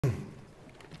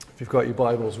If you've got your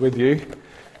Bibles with you, if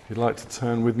you'd like to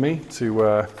turn with me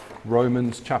to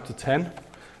Romans chapter 10.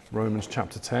 Romans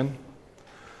chapter 10.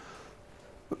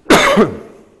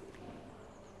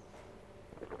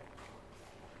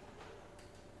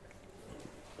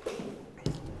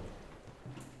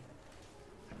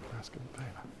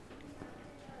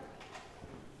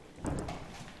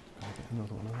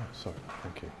 Another one of those. Sorry,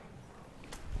 thank you.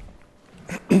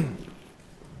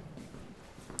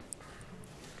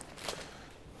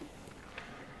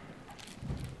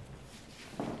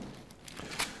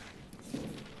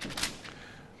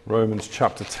 Romans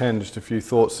chapter 10, just a few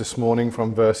thoughts this morning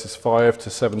from verses 5 to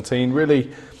 17. Really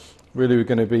we're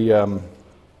going to be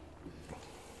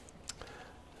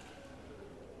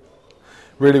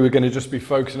we're going to just be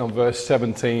focusing on verse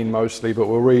 17 mostly, but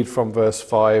we'll read from verse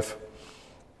 5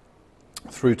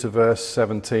 through to verse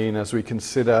 17 as we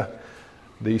consider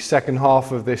the second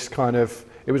half of this kind of...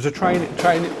 It was a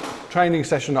training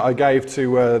session that I gave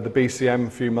to the BCM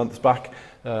a few months back,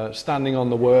 standing on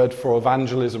the word for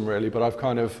evangelism really, but I've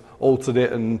kind of altered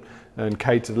it and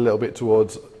catered a little bit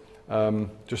towards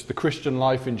just the Christian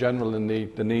life in general and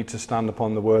the need to stand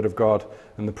upon the word of God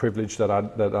and the privilege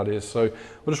that is. So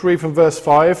we'll just read from verse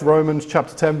 5, Romans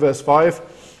chapter 10 verse 5.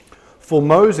 For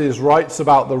Moses writes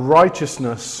about the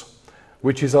righteousness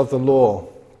which is of the law.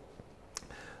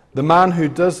 The man who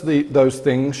does those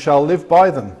things shall live by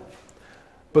them.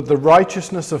 But the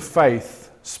righteousness of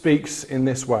faith speaks in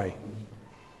this way.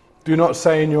 Do not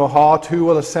say in your heart, who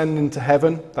will ascend into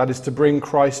heaven, that is to bring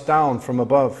Christ down from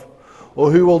above,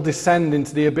 or who will descend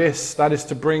into the abyss, that is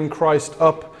to bring Christ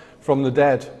up from the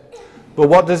dead. But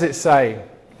what does it say?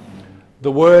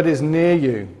 The word is near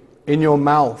you, in your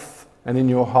mouth and in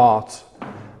your heart.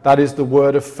 That is the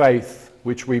word of faith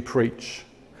which we preach.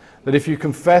 That if you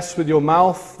confess with your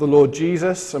mouth the Lord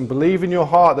Jesus and believe in your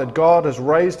heart that God has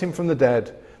raised him from the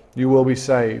dead, you will be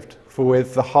saved. For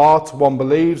with the heart one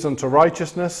believes unto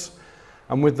righteousness,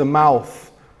 and with the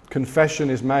mouth confession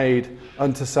is made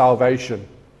unto salvation.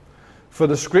 For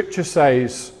the scripture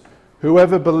says,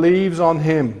 whoever believes on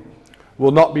him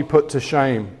will not be put to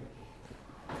shame.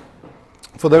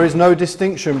 For there is no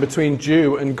distinction between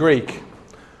Jew and Greek,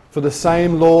 for the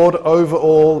same Lord over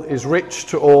all is rich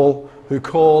to all who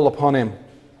call upon him.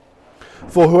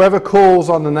 For whoever calls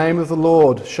on the name of the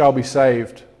Lord shall be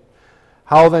saved.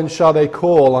 How then shall they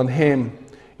call on him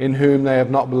in whom they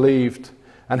have not believed?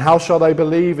 And how shall they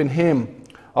believe in him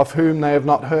of whom they have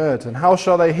not heard? And how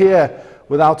shall they hear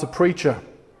without a preacher?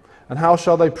 And how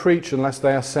shall they preach unless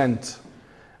they are sent?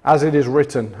 As it is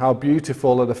written, how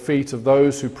beautiful are the feet of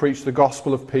those who preach the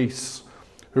gospel of peace,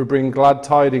 who bring glad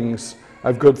tidings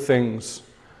of good things.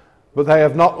 But they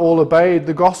have not all obeyed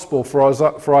the gospel, for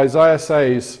Isaiah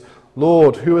says,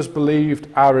 Lord, who has believed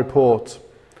our report?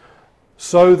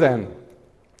 So then,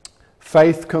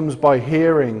 faith comes by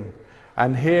hearing,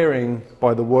 and hearing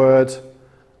by the word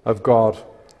of God.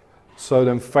 So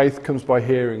then, faith comes by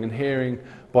hearing, and hearing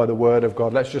by the word of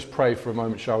God. Let's just pray for a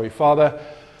moment, shall we? Father,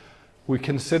 we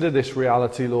consider this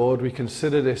reality, Lord. We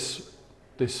consider this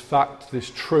fact, this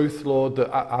truth, Lord,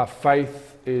 that our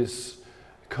faith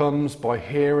comes by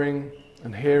hearing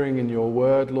and hearing in your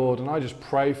word, Lord. And I just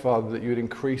pray, Father, that you would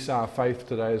increase our faith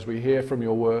today as we hear from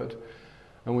your word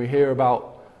and we hear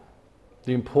about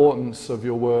the importance of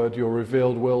your word, your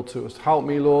revealed will to us. Help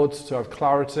me, Lord, to have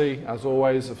clarity, as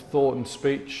always, of thought and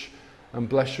speech, and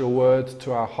bless your word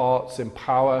to our hearts in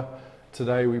power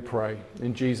today, we pray.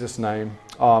 In Jesus' name,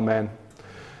 amen.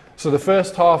 So the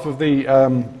first half of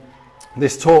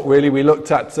this talk, really, we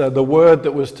looked at the word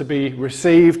that was to be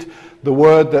received, the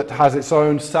word that has its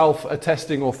own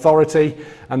self-attesting authority,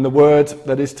 and the word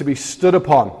that is to be stood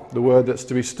upon, the word that's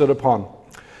to be stood upon.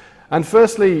 And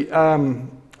firstly,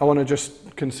 I want to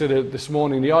just consider this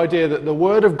morning the idea that the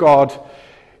word of God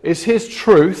is his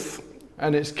truth,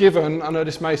 and it's given. I know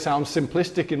this may sound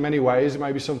simplistic in many ways. It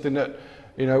may be something that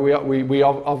we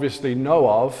obviously know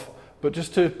of, but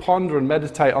just to ponder and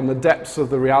meditate on the depths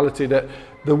of the reality that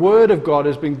the word of God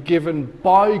has been given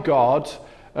by God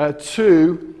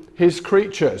to his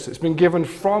creatures. It's been given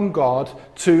from God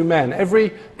to men.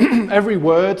 Every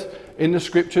word in the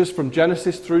scriptures from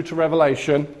Genesis through to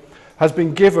Revelation has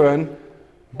been given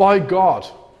by God.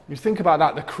 You think about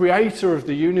that, the creator of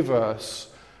the universe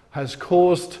has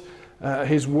caused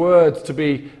his word to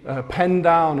be penned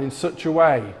down in such a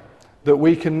way that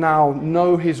we can now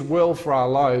know his will for our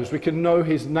lives. We can know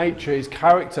his nature, his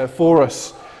character for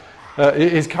us.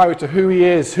 His character, who he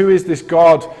is, who is this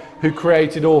God who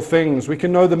created all things. We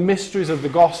can know the mysteries of the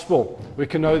gospel. We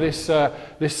can know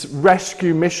this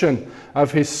rescue mission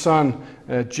of his Son,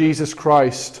 Jesus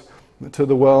Christ, to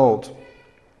the world.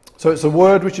 So it's a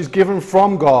word which is given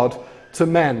from God to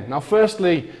men. Now,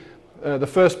 firstly, the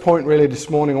first point really this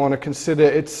morning I want to consider,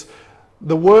 it's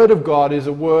the Word of God is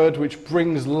a word which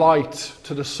brings light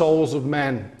to the souls of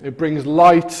men. It brings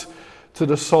light to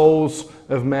the souls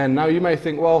of men. Now, you may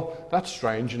think, well, that's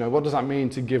strange, what does that mean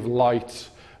to give light?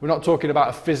 We're not talking about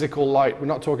a physical light. We're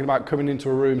not talking about coming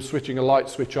into a room, switching a light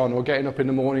switch on, or getting up in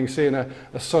the morning, seeing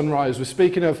a sunrise. We're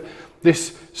speaking of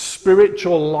this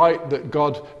spiritual light that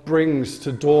God brings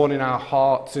to dawn in our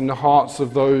hearts, in the hearts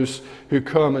of those who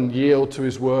come and yield to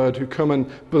His word, who come and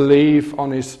believe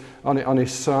on His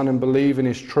Son and believe in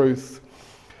His truth.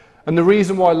 And the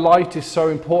reason why light is so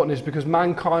important is because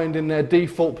mankind in their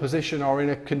default position are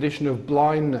in a condition of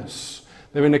blindness.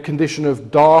 They're in a condition of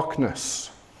darkness.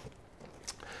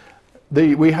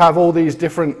 We have all these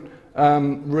different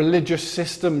religious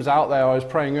systems out there. I was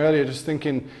praying earlier just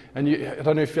thinking, and I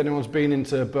don't know if anyone's been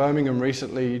into Birmingham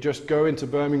recently. You just go into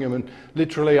Birmingham and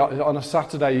literally on a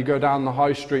Saturday you go down the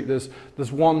high street,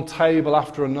 there's one table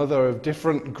after another of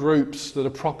different groups that are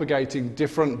propagating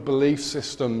different belief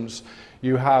systems.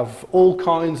 You have all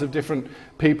kinds of different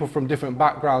people from different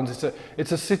backgrounds.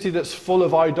 It's a city that's full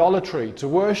of idolatry. To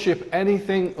worship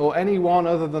anything or anyone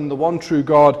other than the one true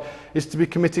God is to be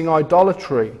committing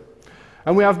idolatry.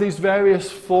 And we have these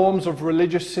various forms of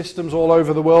religious systems all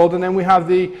over the world. And then we have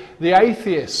the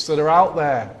atheists that are out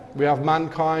there. We have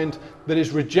mankind that is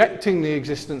rejecting the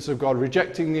existence of God,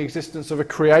 rejecting the existence of a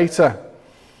creator.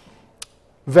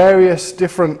 Various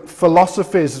different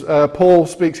philosophies. Paul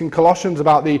speaks in Colossians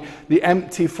about the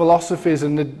empty philosophies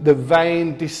and the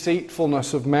vain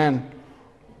deceitfulness of men.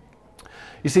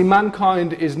 You see,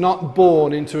 mankind is not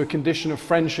born into a condition of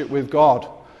friendship with God.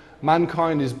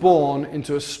 Mankind is born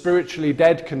into a spiritually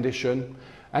dead condition,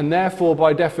 and therefore,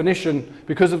 by definition,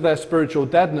 because of their spiritual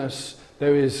deadness,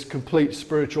 there is complete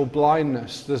spiritual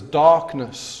blindness. There's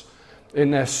darkness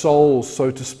in their souls, so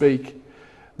to speak.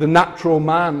 The natural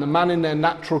man, the man in their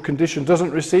natural condition,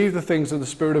 doesn't receive the things of the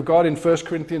Spirit of God. In 1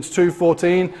 Corinthians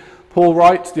 2:14, Paul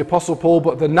writes, the Apostle Paul,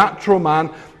 but the natural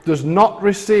man does not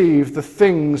receive the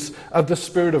things of the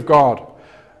Spirit of God,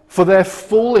 for their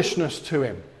foolishness to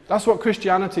him. That's what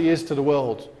Christianity is to the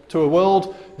world. To a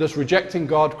world that's rejecting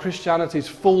God, Christianity is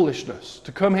foolishness.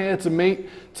 To come here to meet,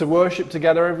 to worship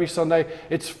together every Sunday,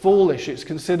 it's foolish. It's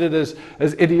considered as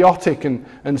idiotic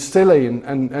and silly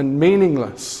and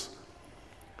meaningless.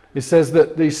 It says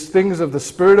that these things of the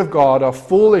Spirit of God are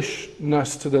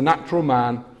foolishness to the natural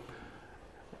man,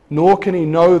 nor can he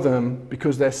know them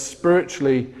because they're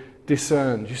spiritually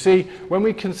discerned. You see, when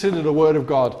we consider the Word of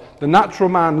God, the natural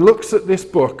man looks at this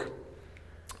book,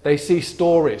 they see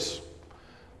stories,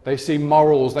 they see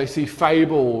morals, they see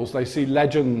fables, they see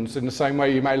legends, in the same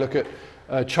way you may look at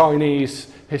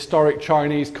historic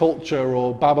Chinese culture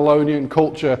or Babylonian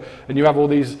culture, and you have all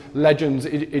these legends,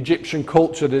 Egyptian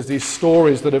culture, there's these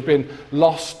stories that have been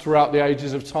lost throughout the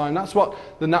ages of time. That's what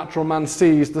the natural man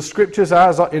sees. The scriptures,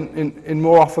 as in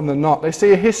more often than not, they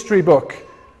see a history book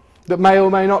that may or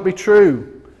may not be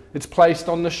true. It's placed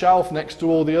on the shelf next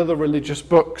to all the other religious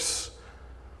books.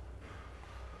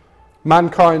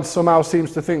 Mankind somehow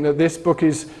seems to think that this book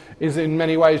is in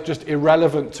many ways just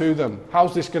irrelevant to them.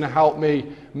 How's this going to help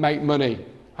me make money?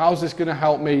 How's this going to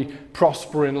help me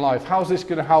prosper in life? How's this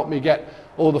going to help me get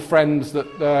all the friends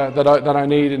that I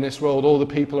need in this world, all the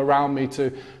people around me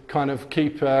to kind of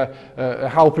keep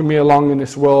helping me along in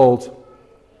this world?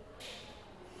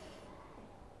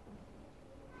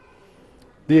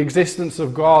 The existence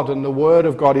of God and the Word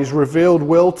of God, His revealed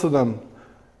will to them,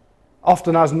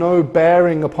 often has no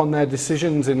bearing upon their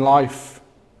decisions in life.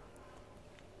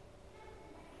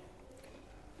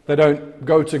 They don't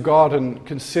go to God and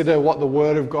consider what the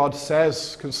Word of God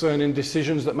says concerning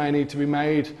decisions that may need to be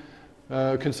made,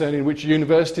 concerning which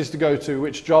universities to go to,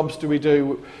 which jobs do we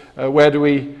do,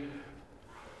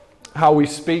 how we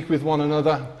speak with one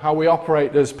another, how we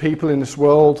operate as people in this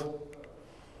world.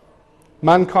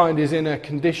 Mankind is in a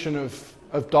condition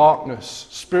of darkness,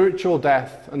 spiritual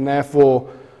death, and therefore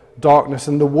darkness.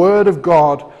 And the Word of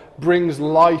God brings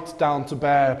light down to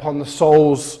bear upon the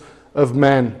souls of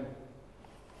men.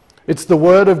 It's the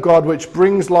Word of God which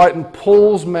brings light and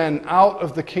pulls men out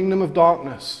of the kingdom of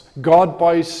darkness, God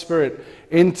by His Spirit,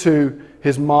 into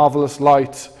His marvelous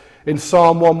light. In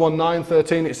Psalm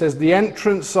 119:13 it says, the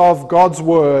entrance of God's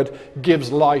Word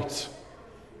gives light.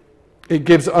 It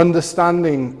gives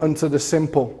understanding unto the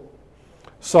simple.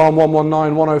 Psalm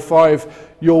 119:105,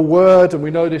 your Word, and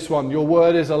we know this one, your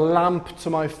Word is a lamp to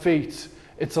my feet,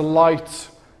 it's a light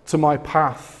to my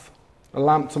path. A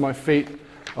lamp to my feet,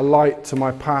 a light to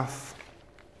my path.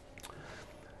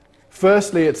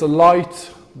 Firstly, it's a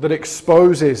light that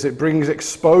exposes, it brings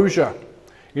exposure.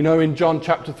 You know, in John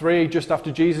chapter 3, just after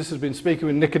Jesus has been speaking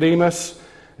with Nicodemus,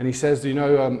 and he says, you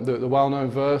know, the well-known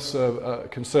verse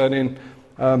concerning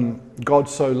God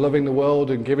so loving the world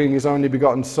and giving his only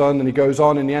begotten Son, and he goes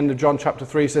on in the end of John chapter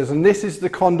 3, says, and this is the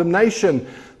condemnation,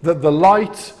 that the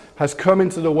light has come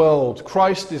into the world.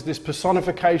 Christ is this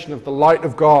personification of the light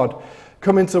of God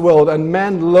come into the world, and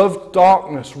men loved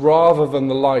darkness rather than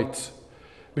the light,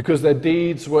 because their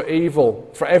deeds were evil.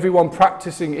 For everyone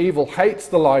practicing evil hates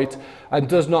the light and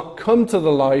does not come to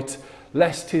the light,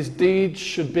 lest his deeds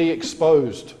should be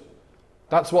exposed.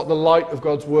 That's what the light of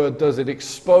God's word does. It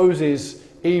exposes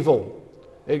evil.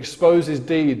 It exposes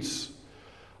deeds.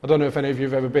 I don't know if any of you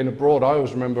have ever been abroad. I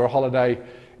always remember a holiday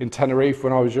in Tenerife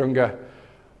when I was younger.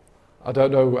 I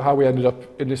don't know how we ended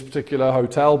up in this particular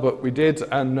hotel, but we did,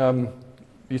 and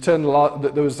you turned the light.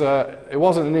 There was it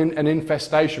wasn't an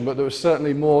infestation, but there was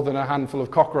certainly more than a handful of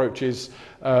cockroaches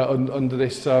under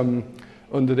these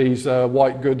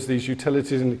white goods, these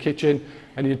utilities in the kitchen.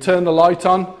 And you'd turn the light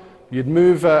on, you'd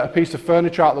move a piece of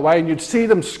furniture out of the way, and you'd see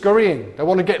them scurrying. They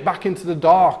want to get back into the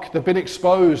dark. They've been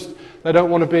exposed. They don't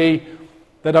want to be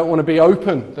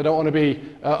open. They don't want to be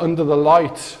under the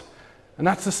light. And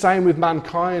that's the same with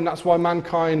mankind. That's why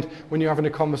mankind, when you're having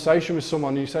a conversation with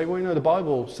someone, you say, well, you know, the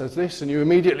Bible says this, and you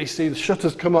immediately see the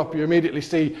shutters come up, you immediately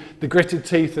see the gritted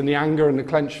teeth and the anger and the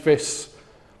clenched fists.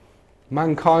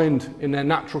 Mankind, in their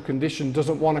natural condition,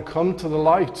 doesn't want to come to the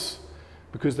light,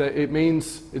 because it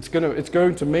means it's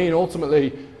going to mean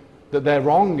ultimately that they're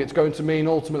wrong. It's going to mean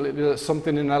ultimately that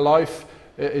something in their life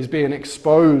is being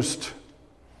exposed.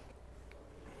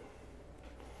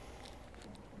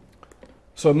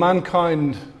 So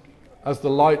mankind, as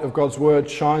the light of God's word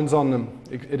shines on them,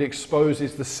 it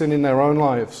exposes the sin in their own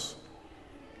lives.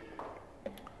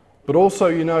 But also,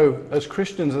 you know, as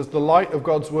Christians, as the light of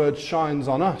God's word shines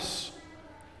on us,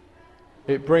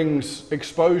 it brings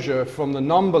exposure from the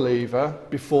non-believer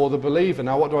before the believer.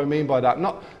 Now, what do I mean by that?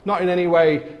 Not in any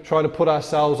way trying to put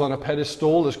ourselves on a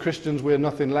pedestal. As Christians, we're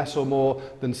nothing less or more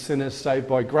than sinners saved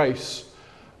by grace.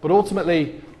 But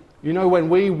ultimately, you know, when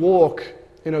we walk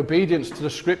in obedience to the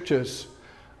scriptures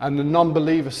and the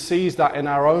non-believer sees that in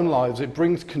our own lives, it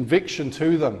brings conviction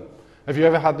to them. Have you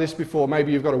ever had this before?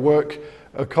 Maybe you've got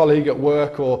a colleague at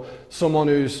work, or someone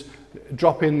who's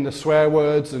dropping the swear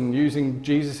words and using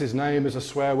Jesus' name as a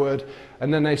swear word,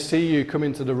 and then they see you come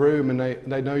into the room and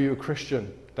they know you're a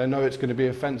Christian. They know it's going to be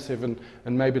offensive, and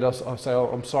maybe they'll say, oh,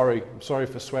 I'm sorry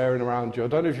for swearing around you. I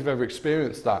don't know if you've ever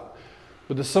experienced that.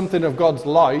 But there's something of God's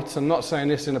light, I'm not saying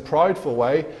this in a prideful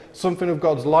way, something of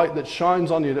God's light that shines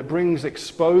on you, that brings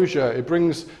exposure, it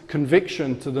brings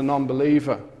conviction to the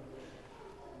non-believer.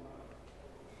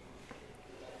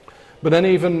 But then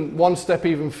even one step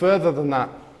even further than that,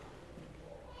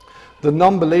 the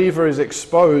non-believer is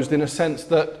exposed in a sense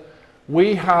that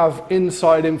we have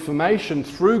inside information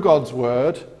through God's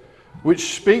word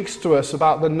which speaks to us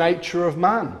about the nature of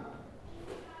man.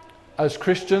 As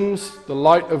Christians, the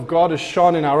light of God has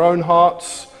shone in our own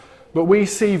hearts, but we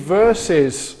see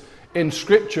verses in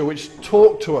Scripture which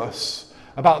talk to us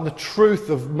about the truth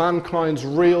of mankind's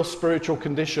real spiritual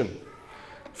condition.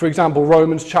 For example,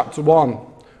 Romans chapter 1,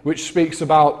 which speaks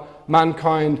about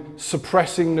mankind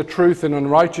suppressing the truth in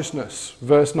unrighteousness.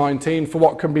 Verse 19, for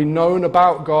what can be known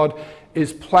about God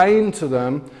is plain to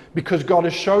them because God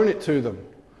has shown it to them.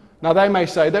 Now they may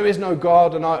say there is no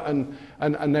God,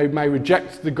 and they may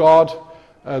reject the God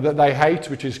that they hate,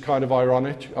 which is kind of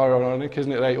ironic,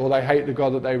 isn't it? Or they hate the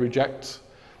God that they reject.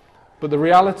 But the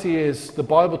reality is the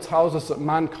Bible tells us that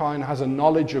mankind has a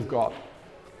knowledge of God.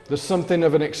 There's something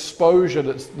of an exposure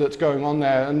that's going on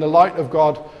there, and the light of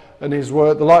God and His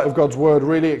Word, the light of God's Word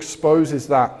really exposes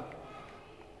that.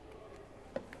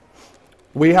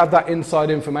 We have that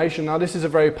inside information. Now this is a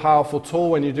very powerful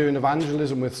tool when you're doing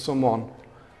evangelism with someone.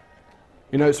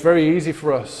 You know, it's very easy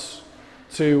for us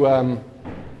to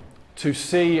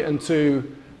see and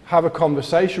to have a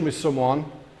conversation with someone,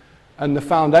 and the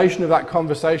foundation of that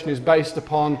conversation is based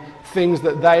upon things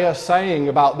that they are saying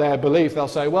about their belief. They'll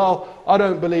say, well, I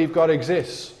don't believe God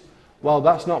exists. Well,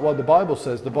 that's not what the Bible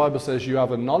says. The Bible says you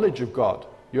have a knowledge of God.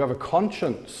 You have a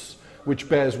conscience which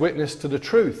bears witness to the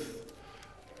truth.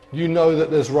 You know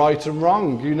that there's right and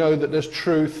wrong. You know that there's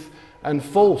truth and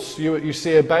false. You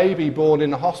see a baby born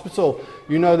in a hospital.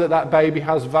 You know that that baby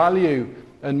has value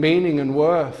and meaning and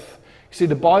worth. You see,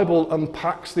 the Bible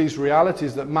unpacks these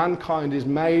realities that mankind is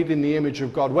made in the image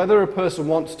of God. Whether a person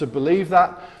wants to believe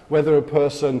that, whether a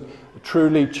person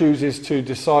truly chooses to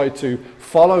decide to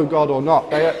follow God or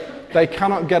not, they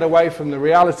cannot get away from the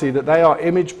reality that they are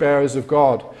image bearers of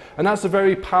God. And that's a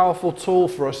very powerful tool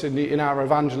for us in our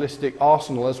evangelistic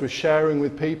arsenal as we're sharing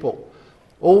with people.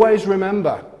 Always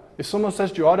remember, If someone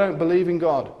says to you, I don't believe in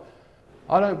God,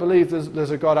 I don't believe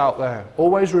there's a God out there,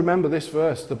 always remember this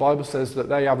verse. The Bible says that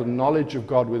they have a knowledge of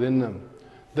God within them,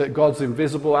 that God's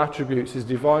invisible attributes, his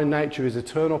divine nature, his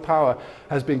eternal power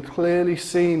has been clearly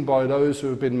seen by those who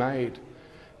have been made.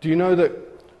 Do you know that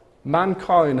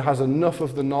mankind has enough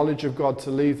of the knowledge of God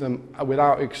to leave them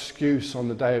without excuse on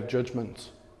the day of judgment?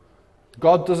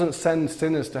 God doesn't send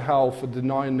sinners to hell for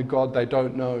denying the God they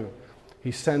don't know.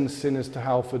 He sends sinners to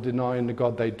hell for denying the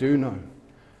God they do know.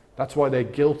 That's why they're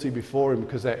guilty before him,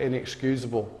 because they're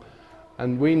inexcusable.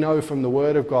 And we know from the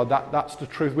word of God that that's the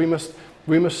truth. We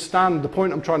must stand. The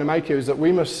point I'm trying to make here is that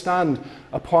we must stand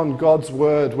upon God's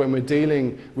word when we're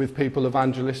dealing with people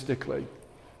evangelistically.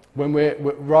 When we're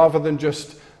rather than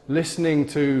just listening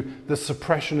to the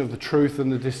suppression of the truth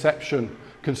and the deception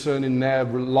concerning their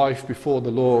life before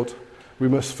the Lord, we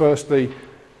must firstly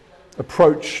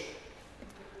approach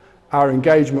our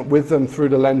engagement with them through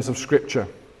the lens of Scripture.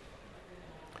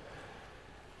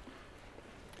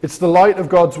 It's the light of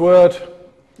God's word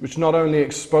which not only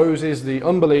exposes the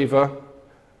unbeliever,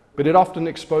 but it often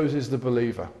exposes the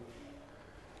believer.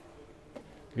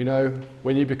 You know,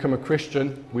 when you become a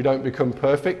Christian, we don't become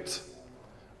perfect.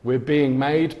 We're being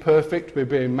made perfect. We're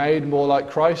being made more like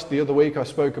Christ. The other week I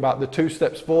spoke about the 2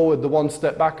 steps forward, the 1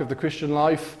 step back of the Christian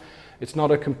life. It's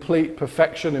not a complete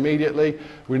perfection immediately.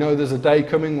 We know there's a day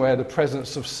coming where the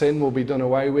presence of sin will be done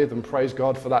away with, and praise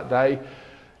God for that day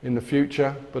in the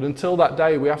future. But until that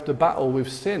day, we have to battle with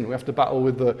sin. We have to battle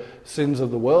with the sins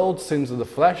of the world, sins of the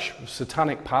flesh,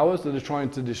 satanic powers that are trying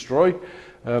to destroy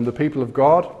the people of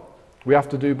God. We have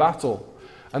to do battle.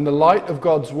 And the light of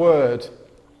God's word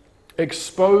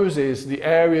exposes the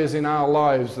areas in our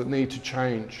lives that need to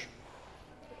change.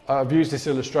 I've used this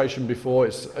illustration before. I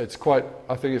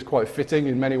think it's quite fitting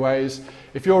in many ways.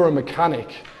 If you're a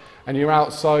mechanic and you're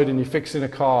outside and you're fixing a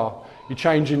car, you're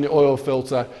changing the oil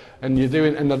filter, and you're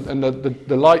doing, and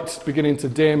the light's beginning to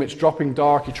dim, it's dropping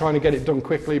dark, you're trying to get it done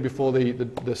quickly before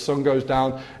the sun goes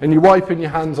down, and you're wiping your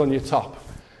hands on your top,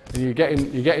 and you're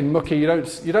getting mucky. You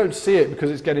don't see it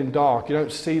because it's getting dark. You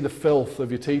don't see the filth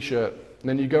of your t-shirt. And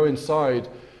then you go inside,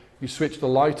 you switch the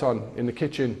light on in the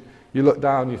kitchen, you look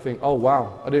down and you think, oh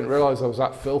wow, I didn't realize I was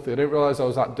that filthy, I didn't realize I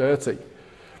was that dirty.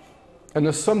 And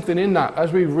there's something in that.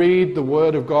 As we read the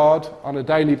word of God on a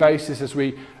daily basis, as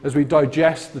we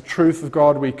digest the truth of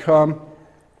God,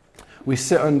 we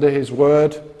sit under his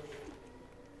word.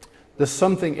 There's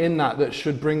something in that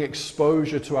should bring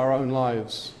exposure to our own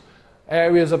lives.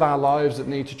 Areas of our lives that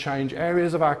need to change,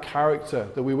 areas of our character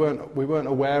that we weren't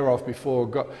aware of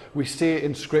before. We see it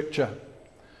in Scripture.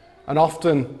 And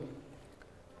often,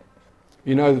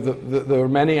 you know, there are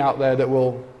many out there that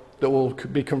will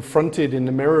be confronted in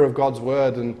the mirror of God's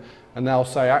word, and they'll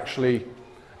say, actually,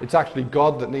 it's actually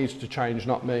God that needs to change,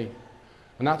 not me.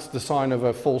 And that's the sign of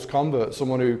a false convert,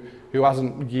 someone who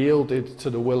hasn't yielded to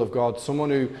the will of God,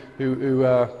 someone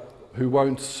who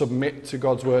won't submit to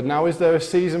God's word. Now, is there a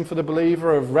season for the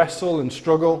believer of wrestle and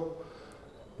struggle?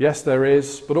 Yes, there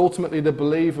is. But ultimately, the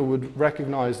believer would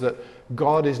recognize that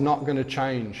God is not going to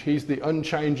change. He's the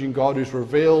unchanging God who's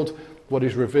revealed what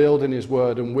is revealed in his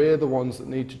word, and we're the ones that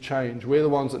need to change. We're the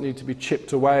ones that need to be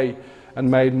chipped away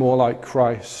and made more like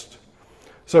Christ.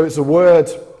 So it's a word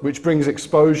which brings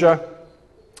exposure.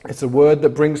 It's a word that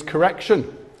brings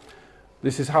correction.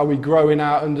 This is how we grow in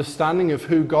our understanding of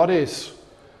who God is.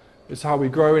 It's how we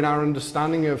grow in our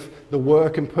understanding of the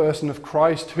work and person of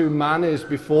Christ, who man is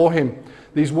before him.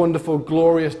 These wonderful,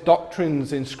 glorious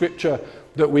doctrines in Scripture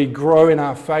that we grow in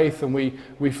our faith, and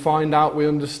we find out, we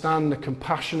understand the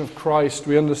compassion of Christ.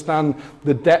 We understand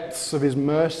the depths of his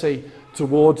mercy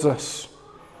towards us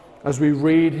as we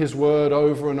read his word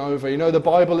over and over. You know, the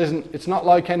Bible it's not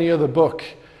like any other book.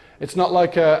 It's not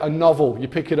like a novel. You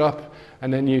pick it up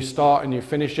and then you start and you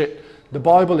finish it. The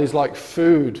Bible is like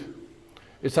food.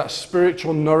 It's that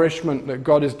spiritual nourishment that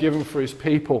God has given for his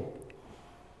people.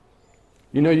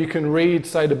 You know, you can read,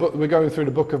 say, the book. We're going through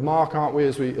the book of Mark, aren't we?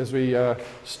 As we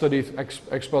study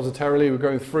expositorily, we're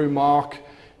going through Mark.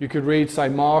 You could read, say,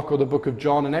 Mark or the book of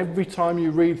John, and every time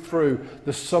you read through,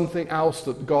 there's something else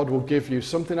that God will give you,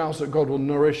 something else that God will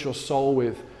nourish your soul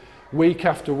with. Week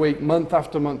after week, month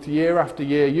after month, year after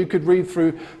year. You could read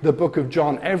through the book of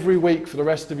John every week for the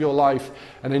rest of your life,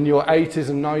 and in your 80s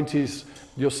and 90s,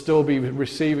 you'll still be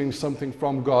receiving something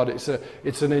from God. It's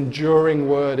an enduring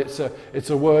word. It's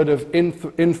a word of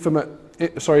infinite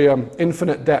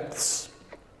depths.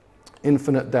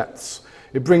 Infinite depths.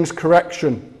 It brings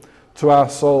correction to our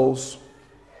souls.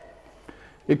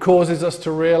 It causes us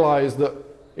to realize that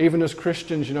even as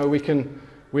Christians, you know,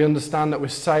 we understand that we're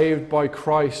saved by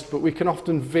Christ, but we can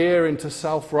often veer into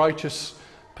self-righteous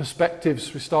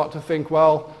perspectives. We start to think,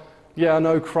 well, yeah, I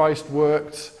know Christ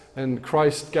worked and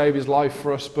Christ gave his life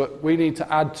for us, but we need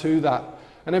to add to that.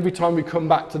 And every time we come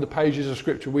back to the pages of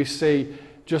Scripture, we see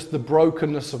just the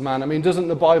brokenness of man. I mean, doesn't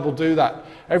the Bible do that?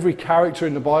 Every character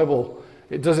in the Bible,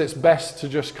 it does its best to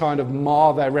just kind of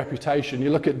mar their reputation.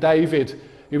 You look at David,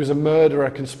 he was a murderer,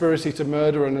 conspiracy to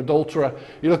murder, an adulterer.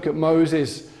 You look at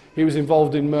Moses, he was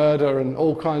involved in murder and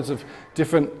all kinds of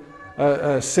different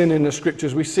sin in the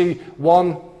Scriptures. We see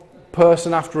one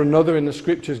person after another in the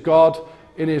Scriptures. God,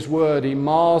 in his word, he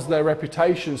mars their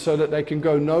reputation so that they can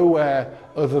go nowhere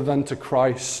other than to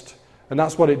Christ. And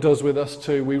that's what it does with us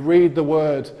too. We read the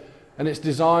word and it's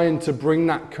designed to bring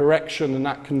that correction and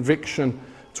that conviction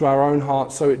to our own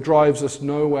hearts, so it drives us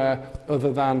nowhere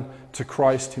other than to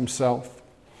Christ himself.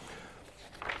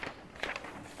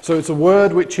 So it's a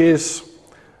word which is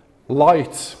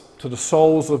light to the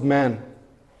souls of men.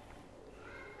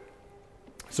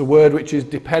 It's a word which is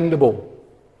dependable.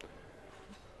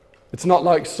 It's not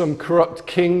like some corrupt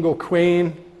king or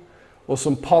queen or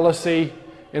some policy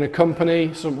in a company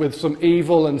with some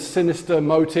evil and sinister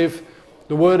motive.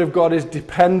 The word of God is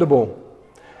dependable.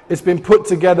 It's been put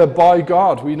together by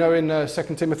God. We know in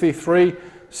 2 Timothy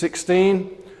 3:16,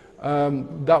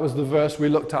 that was the verse we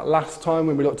looked at last time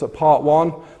when we looked at part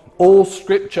 1. All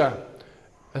Scripture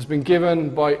has been given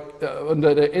by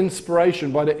under the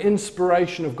inspiration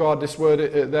of God. This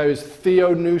word there is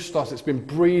theonoustos. It's been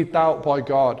breathed out by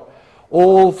God.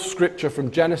 All Scripture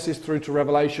from Genesis through to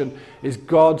Revelation is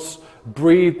God's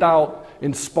breathed out,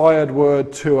 inspired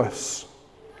word to us.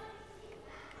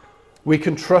 We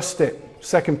can trust it.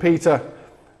 2 Peter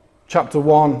chapter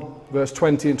 1, verse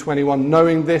 20 and 21.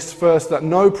 Knowing this first, that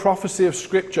no prophecy of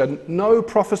Scripture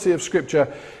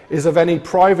is of any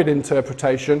private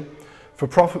interpretation. For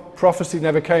prophecy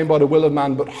never came by the will of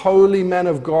man, but holy men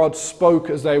of God spoke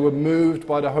as they were moved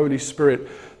by the Holy Spirit.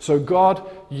 So God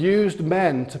used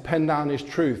men to pen down his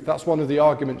truth. That's one of the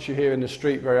arguments you hear in the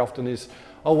street very often is,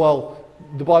 oh, well,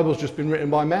 the Bible's just been written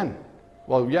by men.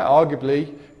 Well, yeah,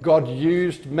 arguably, God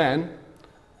used men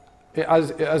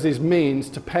as his means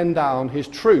to pen down his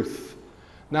truth.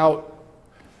 Now,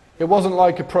 it wasn't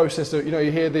like a process of,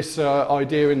 you hear this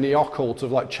idea in the occult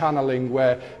of like channeling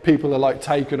where people are like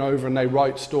taken over and they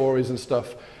write stories and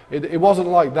stuff. It wasn't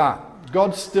like that.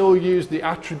 God still used the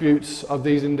attributes of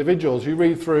these individuals. You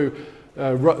read through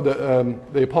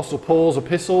the Apostle Paul's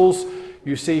epistles,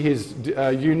 you see his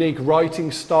unique writing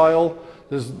style.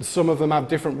 Some of them have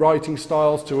different writing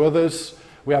styles to others.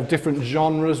 We have different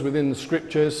genres within the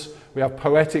Scriptures. We have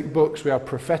poetic books, we have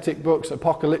prophetic books,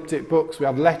 apocalyptic books, we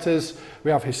have letters,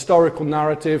 we have historical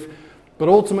narrative. But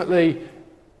ultimately,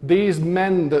 these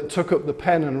men that took up the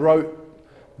pen and wrote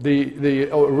the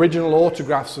original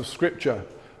autographs of Scripture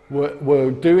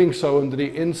were doing so under the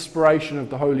inspiration of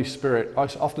the Holy Spirit. I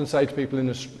often say to people in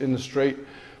the street,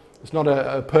 it's not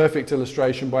a perfect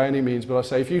illustration by any means, but I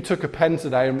say, if you took a pen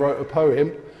today and wrote a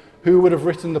poem, who would have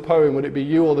written the poem? Would it be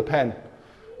you or the pen?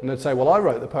 And they'd say, well, I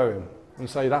wrote the poem. And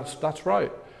say, that's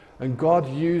right. And God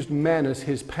used men as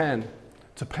his pen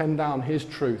to pen down his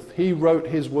truth. He wrote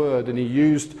his word and he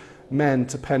used men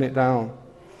to pen it down.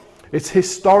 It's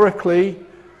historically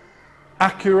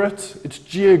accurate. It's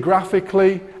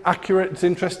geographically accurate. It's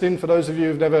interesting for those of you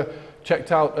who've never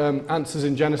checked out Answers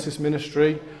in Genesis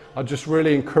ministry. I just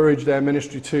really encourage their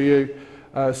ministry to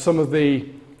you. Some of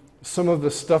the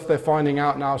stuff they're finding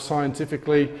out now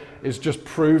scientifically is just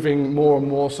proving more and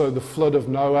more so the flood of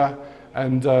Noah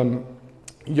and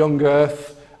young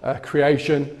earth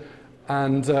creation,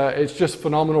 and it's just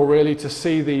phenomenal really to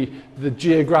see the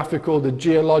geographical, the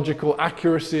geological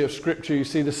accuracy of Scripture. You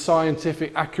see the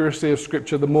scientific accuracy of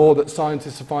Scripture. The more that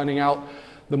scientists are finding out,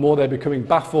 the more they're becoming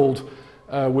baffled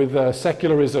with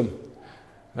secularism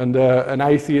and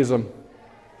atheism.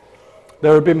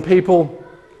 There have been people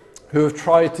who have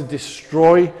tried to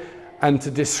destroy and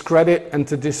to discredit and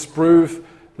to disprove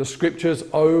the Scriptures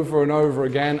over and over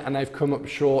again, and they've come up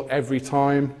short every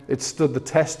time. It's stood the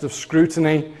test of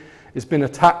scrutiny. It's been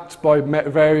attacked by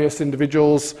various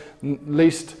individuals,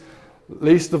 least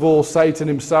of all Satan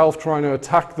himself, trying to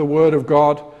attack the Word of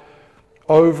God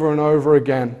over and over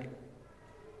again.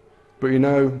 But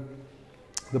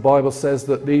the Bible says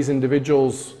that these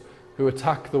individuals who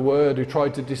attack the Word, who try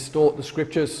to distort the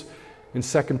Scriptures, in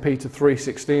 2 Peter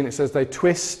 3:16, it says they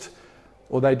twist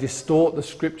or they distort the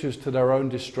Scriptures to their own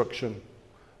destruction.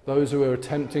 Those who are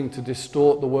attempting to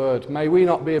distort the Word. May we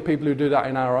not be a people who do that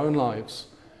in our own lives.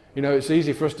 It's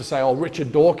easy for us to say, oh,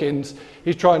 Richard Dawkins,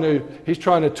 he's trying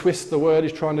to twist the Word,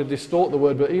 he's trying to distort the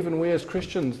Word. But even we as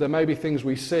Christians, there may be things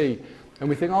we see and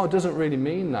we think, oh, it doesn't really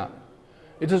mean that.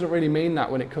 It doesn't really mean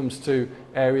that when it comes to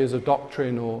areas of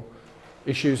doctrine or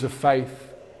issues of faith.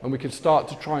 and we can start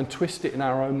to try and twist it in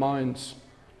our own minds.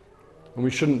 And we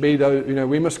shouldn't be, though.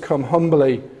 We must come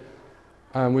humbly,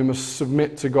 and we must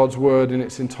submit to God's word in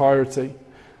its entirety.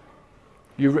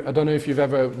 I don't know if you've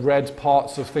ever read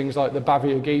parts of things like the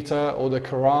Bhagavad Gita or the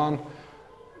Quran.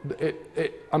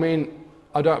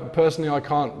 I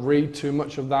can't read too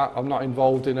much of that. I'm not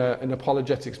involved in an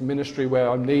apologetics ministry where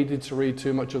I'm needed to read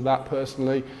too much of that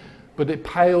personally. But it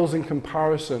pales in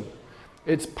comparison.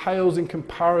 It pales in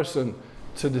comparison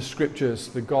to the scriptures,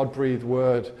 the God-breathed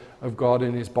word of God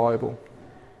in his Bible.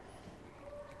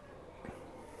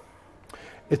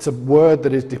 It's a word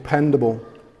that is dependable.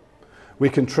 We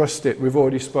can trust it. We've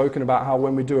already spoken about how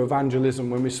when we do evangelism,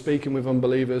 when we're speaking with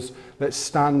unbelievers, let's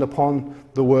stand upon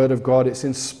the word of God. It's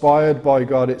inspired by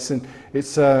God. It's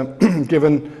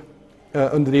given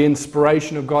under the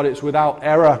inspiration of God. It's without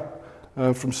error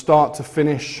from start to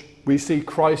finish. We see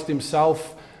Christ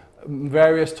himself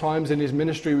various times in his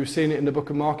ministry. We've seen it in the book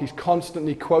of Mark. He's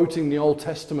constantly quoting the Old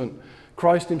Testament.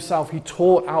 Christ himself, he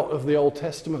taught out of the Old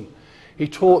Testament. He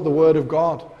taught the word of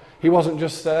God. He wasn't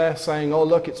just there saying, oh,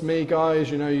 look, it's me, guys,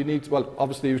 you need to... Well,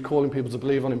 obviously he was calling people to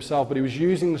believe on himself, but he was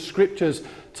using the scriptures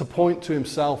to point to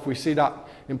himself. We see that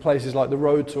in places like the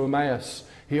road to Emmaus.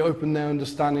 He opened their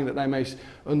understanding that they may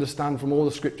understand from all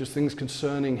the scriptures things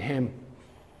concerning him.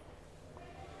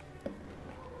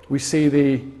 We see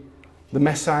the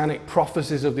messianic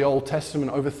prophecies of the Old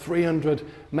Testament, over 300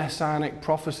 messianic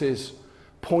prophecies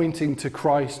pointing to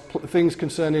Christ, things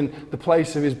concerning the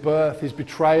place of his birth, his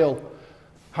betrayal,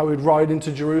 how he'd ride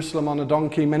into Jerusalem on a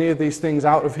donkey, many of these things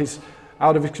out of his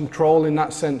control in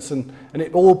that sense, and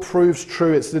it all proves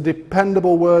true. It's the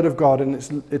dependable word of God, and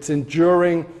it's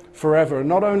enduring forever. And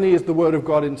not only is the word of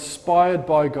God inspired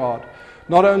by God,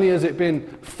 not only has it been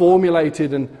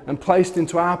formulated and placed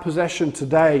into our possession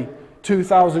today,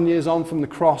 2,000 years on from the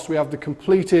cross, we have the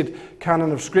completed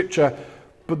canon of Scripture,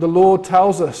 but the Lord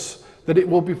tells us that it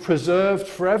will be preserved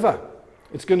forever.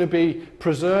 It's going to be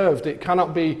preserved. It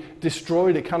cannot be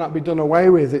destroyed. It cannot be done away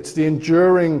with. It's the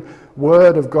enduring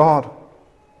word of God.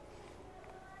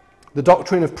 The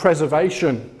doctrine of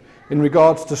preservation in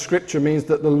regards to Scripture means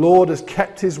that the Lord has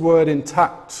kept his word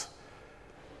intact.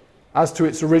 As to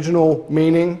its original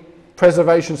meaning,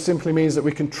 preservation simply means that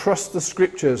we can trust the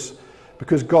Scriptures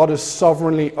because God has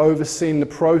sovereignly overseen the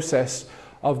process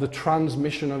of the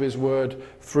transmission of his word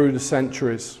through the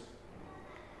centuries.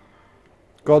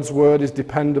 God's word is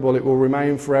dependable. It will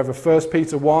remain forever. 1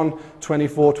 Peter 1,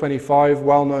 24, 25,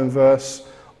 well-known verse.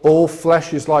 All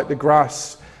flesh is like the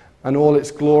grass, and all its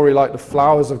glory like the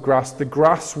flowers of grass. The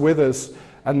grass withers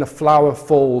and the flower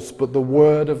falls, but the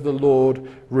word of the Lord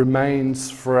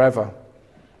remains forever.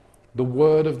 The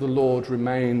word of the Lord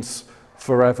remains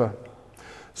forever.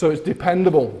 So it's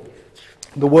dependable.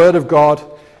 The word of God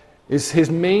is his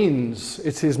means.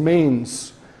 It's his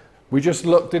means. We just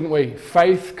looked, didn't we?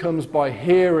 Faith comes by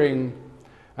hearing,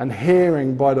 and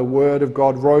hearing by the word of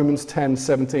God. Romans 10,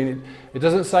 17. It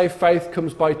doesn't say faith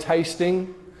comes by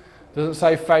tasting. It doesn't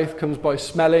say faith comes by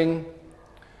smelling.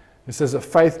 It says that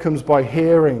faith comes by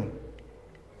hearing.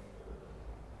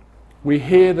 We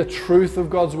hear the truth of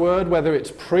God's word, whether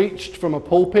it's preached from a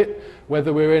pulpit,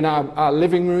 whether we're in our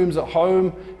living rooms at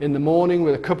home in the morning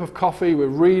with a cup of coffee, we're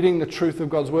reading the truth of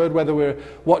God's word, whether we're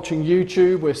watching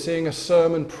YouTube, we're seeing a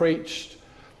sermon preached,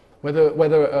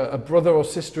 whether a brother or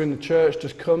sister in the church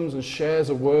just comes and shares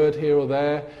a word here or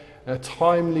there, a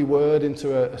timely word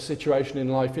into a situation in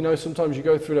life. Sometimes you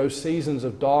go through those seasons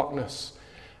of darkness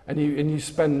and you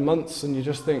spend months and you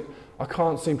just think, I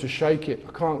can't seem to shake it.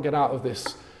 I can't get out of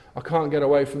this. I can't get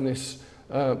away from this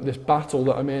battle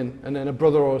that I'm in. And then a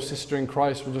brother or a sister in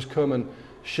Christ will just come and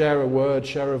share a word,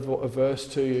 share a verse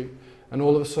to you. And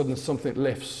all of a sudden something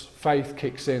lifts. Faith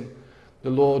kicks in. The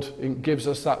Lord gives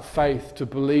us that faith to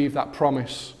believe that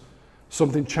promise.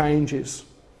 Something changes.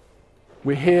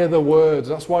 We hear the words.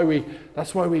 That's why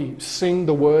we sing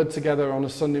the word together on a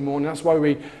Sunday morning. That's why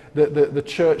the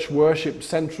church worship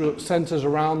centers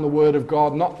around the word of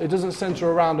God. It doesn't center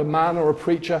around a man or a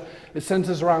preacher. It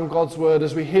centers around God's word.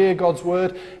 As we hear God's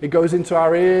word, it goes into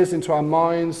our ears, into our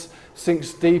minds,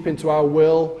 sinks deep into our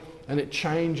will, and it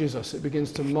changes us. It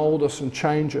begins to mold us and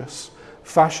change us,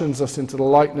 fashions us into the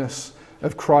likeness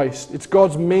of Christ. It's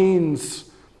God's means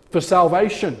for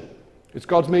salvation. It's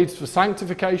God's means for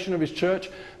sanctification of his church,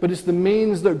 but it's the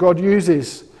means that God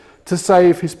uses to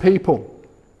save his people.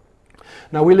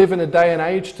 Now, we live in a day and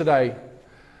age today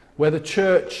where the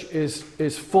church is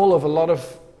full of a lot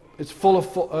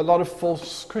of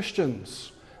false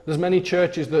Christians. There's many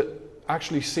churches that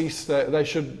actually they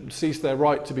should cease their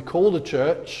right to be called a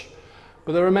church,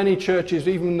 But there are many churches,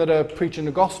 even that are preaching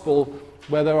the gospel,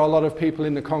 where there are a lot of people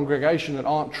in the congregation that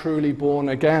aren't truly born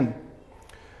again.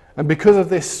 And because of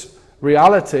this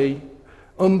reality,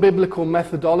 unbiblical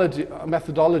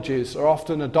methodologies are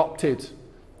often adopted.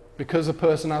 Because a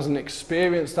person hasn't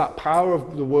experienced that power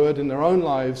of the word in their own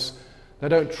lives, they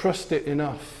don't trust it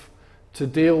enough to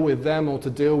deal with them or to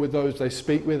deal with those they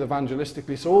speak with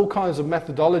evangelistically. So all kinds of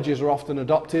methodologies are often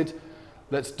adopted.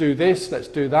 Let's do this, let's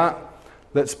do that,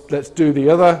 let's do the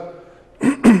other.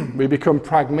 We become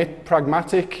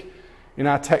pragmatic in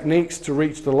our techniques to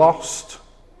reach the lost.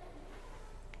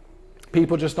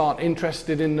 People just aren't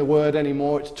interested in the word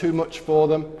anymore. It's too much for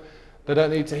them. They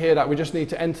don't need to hear that. We just need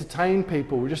to entertain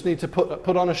people. We just need to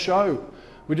put on a show.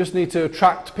 We just need to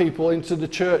attract people into the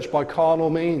church by carnal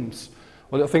means.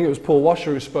 Well, I think it was Paul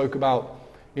Washer who spoke about,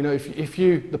 you know,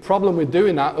 the problem with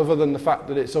doing that, other than the fact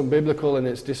that it's unbiblical and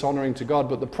it's dishonoring to God,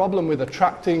 but the problem with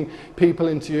attracting people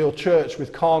into your church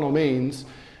with carnal means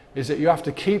is that you have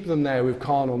to keep them there with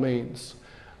carnal means.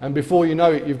 And before you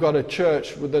know it, you've got a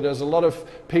church where there's a lot of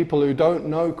people who don't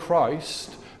know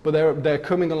Christ, but they're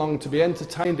coming along to be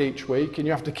entertained each week, and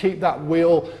you have to keep that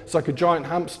wheel. It's like a giant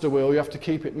hamster wheel. You have to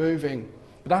keep it moving.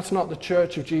 But that's not the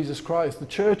church of Jesus Christ. The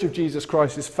church of Jesus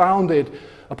Christ is founded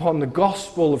upon the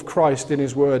gospel of Christ in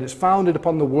his word. It's founded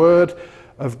upon the word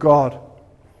of God.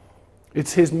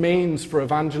 It's his means for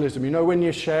evangelism. You know, when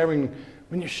you're sharing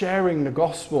the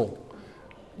gospel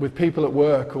with people at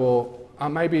work, or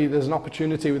maybe there's an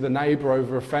opportunity with a neighbour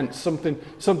over a fence,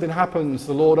 something happens,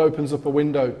 the Lord opens up a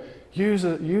window, use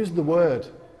the word.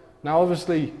 Now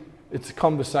obviously it's a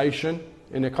conversation.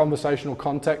 In a conversational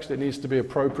context it needs to be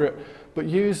appropriate, but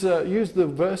use the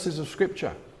verses of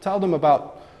Scripture. Tell them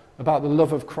about the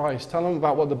love of Christ. Tell them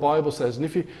about what the Bible says.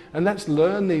 And let's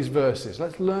learn these verses.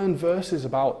 Let's learn verses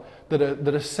that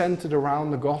are centered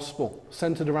around the gospel,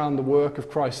 centered around the work of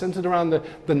Christ, centered around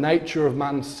the nature of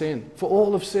man's sin. For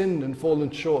all have sinned and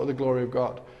fallen short of the glory of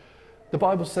God. The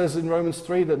Bible says in Romans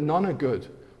 3 that none are good.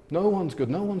 No one's good.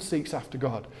 No one seeks after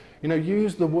God. You know,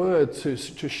 use the word to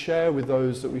share with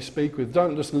those that we speak with.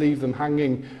 Don't just leave them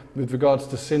hanging with regards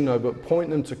to sin, though, but point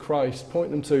them to Christ.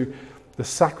 Point them to the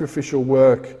sacrificial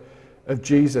work of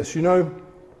Jesus. You know,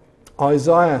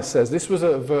 Isaiah says, this was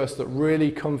a verse that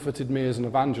really comforted me as an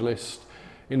evangelist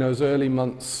in those early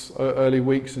months, early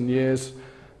weeks and years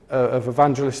of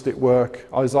evangelistic work.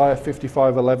 Isaiah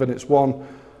 55:11, it's one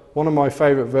of my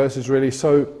favourite verses, really.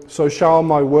 So shall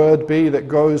my word be that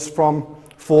goes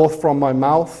forth from my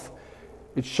mouth.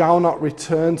 It shall not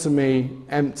return to me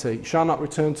empty, it shall not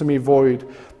return to me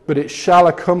void, but it shall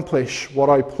accomplish what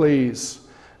I please,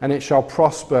 and it shall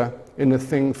prosper in the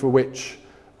thing for which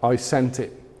I sent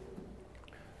it.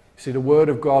 See, the word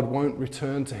of God won't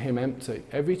return to him empty.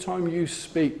 Every time you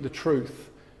speak the truth,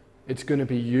 it's going to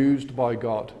be used by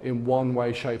God in one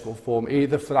way, shape or form,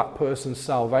 either for that person's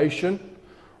salvation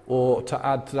or to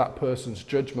add to that person's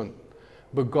judgment.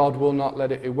 But God will not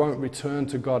let it won't return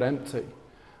to God empty.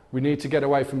 We need to get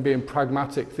away from being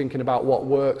pragmatic, thinking about what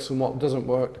works and what doesn't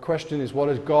work. The question is, what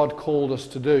has God called us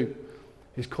to do?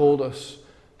 He's called us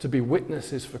to be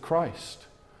witnesses for Christ.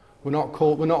 We're not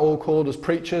all called as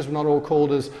preachers, we're not all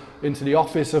called as into the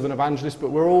office of an evangelist, but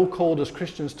we're all called as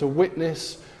Christians to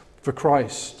witness for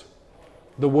Christ.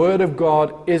 The word of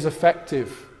God is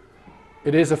effective.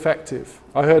 It is effective.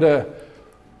 I heard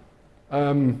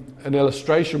an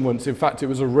illustration once. In fact,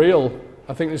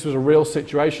 I think this was a real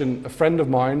situation. A friend of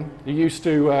mine, he was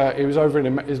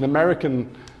an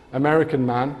American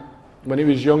man. When he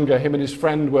was younger, him and his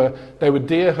friend were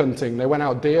deer hunting. They went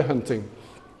out deer hunting.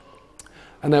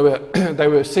 And they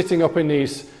were sitting up in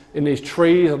these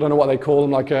trees. I don't know what they call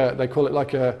them, they call it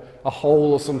like a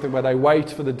hole or something, where they wait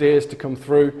for the deers to come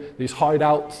through, these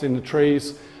hideouts in the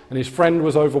trees. And his friend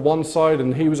was over one side, and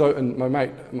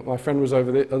my friend was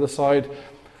over the other side.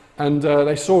 And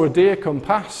they saw a deer come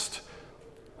past.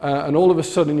 And all of a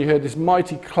sudden you heard this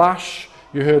mighty clash.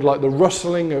 You heard like the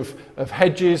rustling of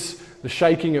hedges, the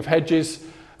shaking of hedges.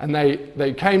 And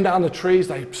they came down the trees,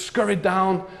 they scurried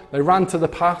down, they ran to the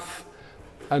path.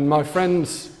 And my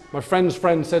friend's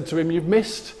friend said to him, You've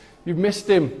missed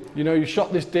him. You know, you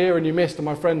shot this deer and you missed. And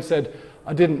my friend said,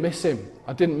 I didn't miss him.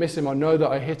 I know that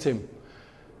I hit him.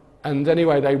 And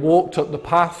anyway, they walked up the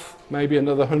path, maybe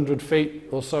another 100 feet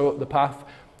or so up the path.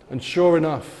 And sure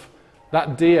enough,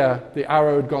 that deer, the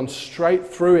arrow had gone straight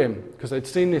through him, because they'd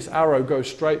seen this arrow go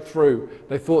straight through.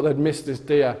 They thought they'd missed this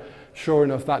deer. Sure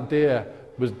enough, that deer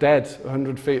was dead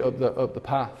 100 feet up the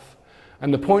path.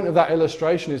 And the point of that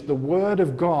illustration is the word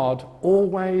of God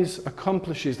always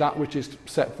accomplishes that which is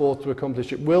set forth to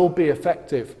accomplish. It will be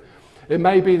effective. It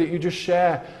may be that you just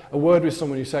share a word with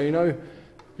someone. You say, you know,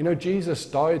 You know, Jesus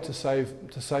died to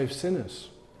save sinners.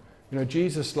 You know,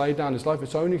 Jesus laid down his life.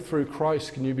 It's only through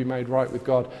Christ can you be made right with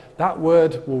God. That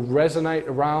word will resonate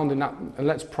around in that, and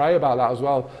let's pray about that as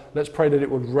well. Let's pray that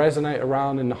it would resonate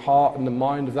around in the heart and the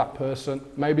mind of that person.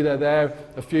 Maybe they're there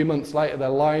a few months later, they're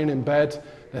lying in bed,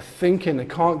 they're thinking, they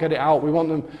can't get it out. We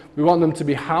want them to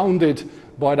be hounded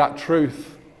by that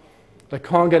truth. They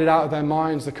can't get it out of their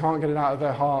minds, they can't get it out of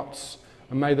their hearts.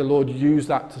 And may the Lord use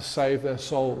that to save their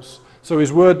souls. So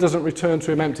his word doesn't return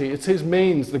to him empty. It's his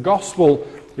means. The gospel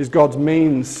is God's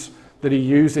means that he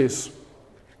uses.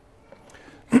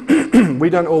 We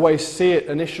don't always see it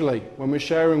initially. When we're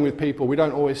sharing with people, we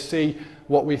don't always see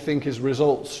what we think is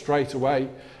results straight away.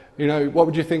 You know, what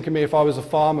would you think of me if I was a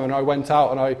farmer and I went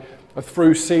out and I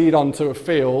threw seed onto a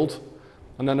field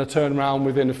and then I turned around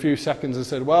within a few seconds and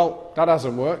said, well, that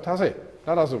hasn't worked, has it?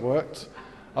 That hasn't worked.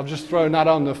 I've just thrown that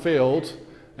on the field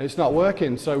and it's not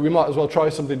working, so we might as well try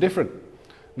something different.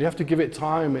 And you have to give it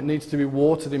time. It needs to be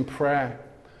watered in prayer.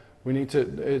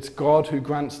 It's God who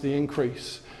grants the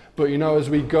increase. But you know,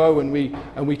 as we go and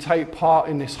we take part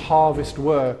in this harvest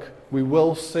work, we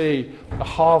will see a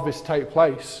harvest take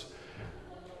place.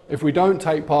 If we don't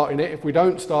take part in it, if we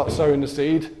don't start sowing the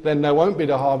seed, then there won't be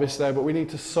the harvest there. But we need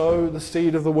to sow the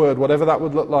seed of the word, whatever that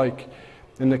would look like,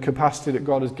 in the capacity that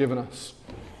God has given us.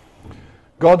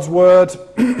 God's word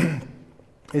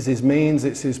is his means,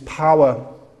 it's his power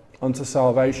unto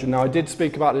salvation. Now, I did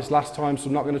speak about this last time, so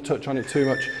I'm not going to touch on it too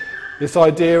much. This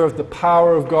idea of the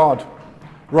power of God.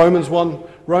 Romans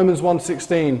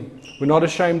 1:16. We're not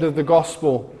ashamed of the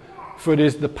gospel, for it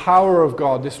is the power of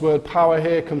God. This word power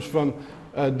here comes from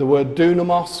the word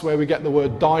dunamos, where we get the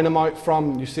word dynamite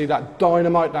from. You see that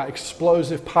dynamite, that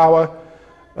explosive power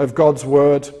of God's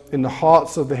word in the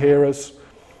hearts of the hearers.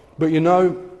 But you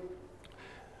know,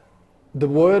 the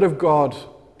word of God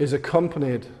is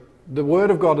accompanied. The word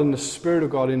of God and the Spirit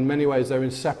of God, in many ways, they're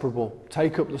inseparable.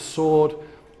 Take up the sword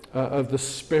of the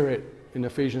Spirit in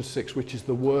Ephesians 6, which is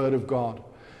the word of God.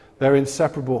 They're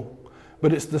inseparable.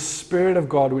 But it's the Spirit of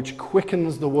God which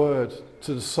quickens the word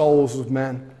to the souls of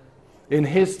men in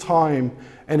his time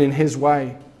and in his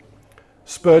way.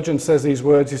 Spurgeon says these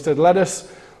words. He said, let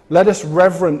us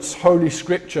reverence Holy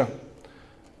Scripture,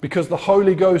 because the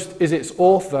Holy Ghost is its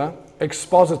author,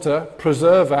 expositor,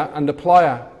 preserver, and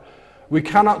applier. We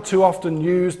cannot too often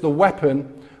use the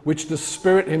weapon which the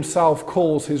Spirit himself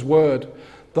calls his word.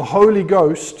 The Holy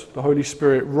Ghost, the Holy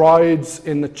Spirit, rides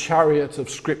in the chariot of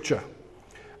Scripture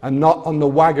and not on the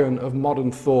wagon of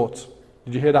modern thought.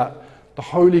 Did you hear that? The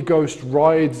Holy Ghost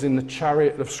rides in the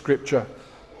chariot of Scripture,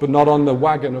 but not on the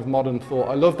wagon of modern thought.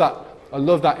 I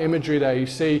love that imagery there. You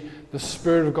see the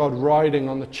Spirit of God riding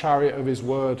on the chariot of his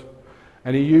word,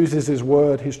 and he uses his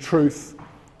word, his truth,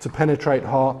 to penetrate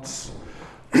hearts.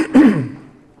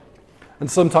 And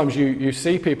sometimes you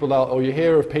see people, or you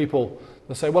hear of people,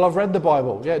 they say, well, I've read the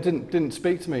Bible. Yeah, it didn't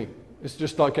speak to me. It's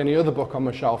just like any other book on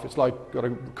my shelf. It's like got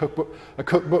a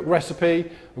cookbook recipe,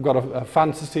 I've got a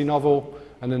fantasy novel,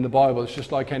 and then the Bible. It's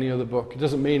just like any other book. It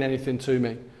doesn't mean anything to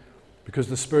me because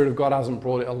the Spirit of God hasn't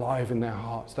brought it alive in their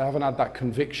hearts. They haven't had that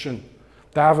conviction.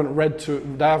 They haven't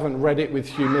read it with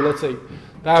humility.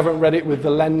 They haven't read it with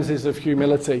the lenses of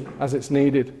humility as it's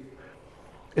needed.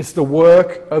 It's the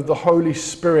work of the Holy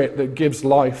Spirit that gives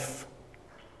life.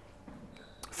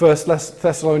 1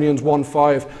 Thessalonians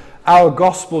 1:5, our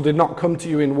gospel did not come to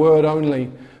you in word only,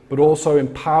 but also in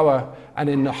power and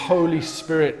in the Holy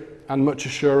Spirit and much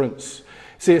assurance.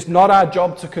 See, it's not our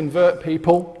job to convert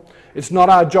people. It's not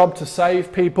our job to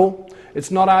save people.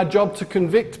 It's not our job to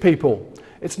convict people.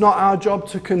 It's not our job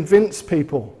to convince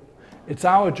people. It's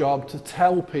our job to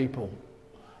tell people.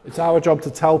 It's our job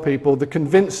to tell people. The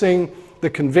convincing, the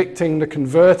convicting, the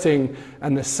converting,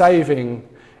 and the saving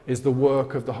is the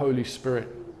work of the Holy Spirit.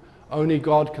 Only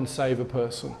God can save a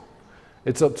person.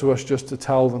 It's up to us just to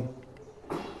tell them.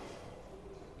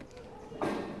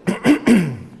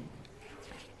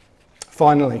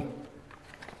 Finally,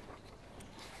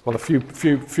 well, a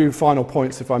few final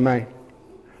points, if I may.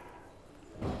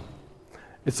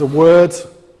 It's a word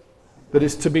that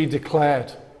is to be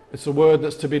declared. It's a word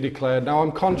that's to be declared. Now,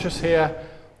 I'm conscious here,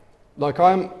 like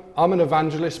I'm an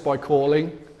evangelist by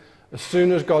calling. As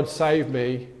soon as God saved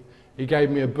me, he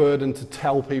gave me a burden to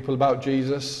tell people about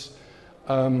Jesus.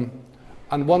 And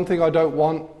one thing I don't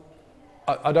want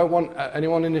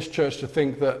anyone in this church to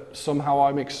think that somehow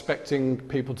I'm expecting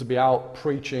people to be out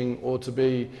preaching or to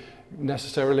be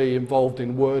necessarily involved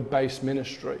in word-based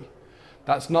ministry.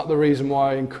 That's not the reason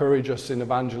why I encourage us in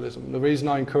evangelism. The reason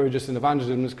I encourage us in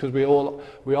evangelism is because we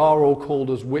are all called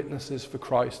as witnesses for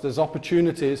Christ. There's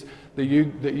opportunities that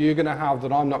you're going to have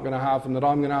that I'm not going to have, and that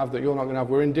I'm going to have that you're not going to have.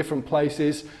 We're in different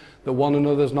places that one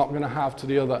another's not going to have to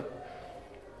the other.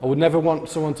 I would never want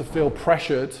someone to feel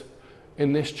pressured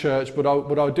in this church, but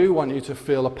I do want you to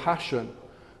feel a passion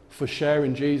for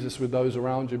sharing Jesus with those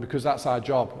around you, because that's our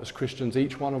job as Christians,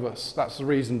 each one of us. That's the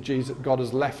reason God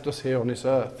has left us here on this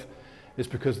earth. It's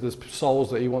because there's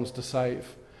souls that he wants to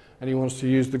save, and he wants to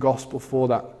use the gospel for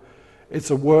that.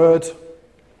 It's a word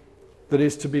that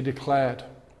is to be declared.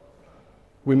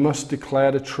 We must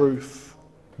declare the truth.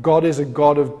 God is a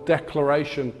God of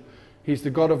declaration. He's the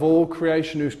God of all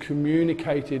creation who's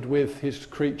communicated with his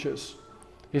creatures.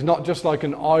 He's not just like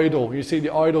an idol. You see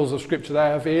the idols of Scripture, they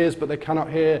have ears but they cannot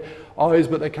hear, eyes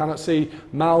but they cannot see,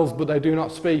 mouths but they do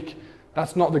not speak.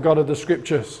 That's not the God of the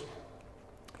Scriptures.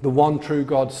 The one true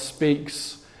God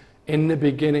speaks. In the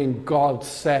beginning, God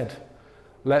said,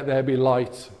 "Let there be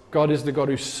light." God is the God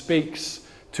who speaks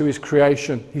to his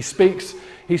creation. He speaks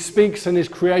and his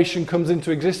creation comes into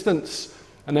existence.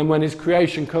 And then when his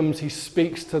creation comes, he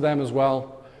speaks to them as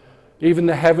well. Even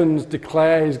the heavens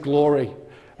declare his glory,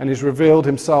 and he's revealed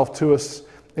himself to us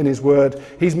in his word.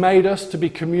 He's made us to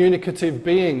be communicative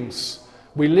beings.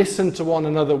 We listen to one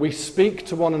another. We speak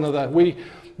to one another.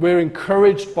 We're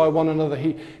encouraged by one another.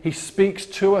 He speaks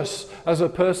to us as a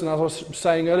person, as I was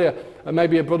saying earlier.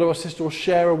 Maybe a brother or sister will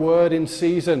share a word in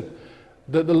season,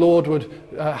 that the Lord would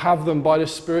have them by the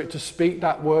Spirit to speak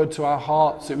that word to our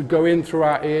hearts. It would go in through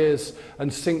our ears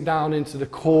and sink down into the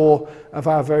core of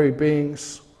our very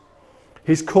beings.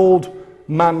 He's called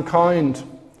mankind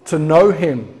to know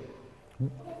him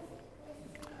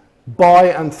by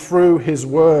and through his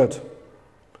word.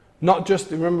 Not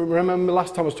just, remember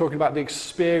last time I was talking about the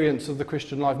experience of the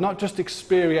Christian life, not just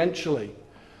experientially,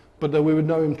 but that we would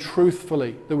know him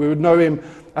truthfully, that we would know him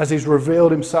as he's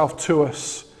revealed himself to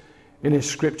us in his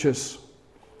scriptures.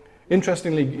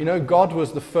 Interestingly, God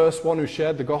was the first one who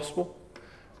shared the gospel.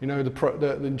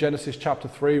 In Genesis chapter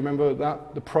 3, remember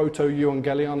that? The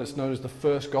proto-evangelion, it's known as the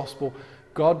first gospel.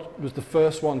 God was the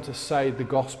first one to say the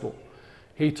gospel.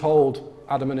 He told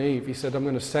Adam and Eve, he said, "I'm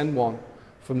going to send one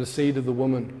from the seed of the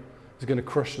woman. He's going to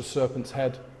crush the serpent's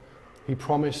head." He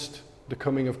promised the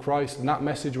coming of Christ, and that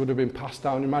message would have been passed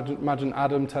down. Imagine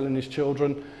Adam telling his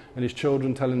children, and his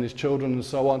children telling his children, and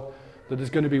so on, that there's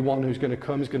going to be one who's going to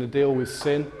come, who's going to deal with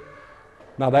sin.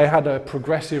 Now, they had a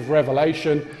progressive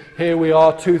revelation. Here we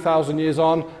are 2,000 years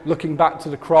on, looking back to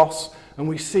the cross, and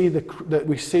we see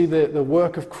the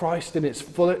work of Christ in its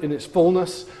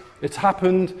fullness. It's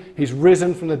happened. He's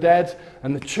risen from the dead,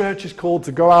 and the church is called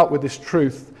to go out with this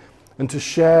truth and to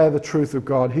share the truth of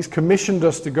God. He's commissioned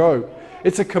us to go.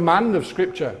 It's a command of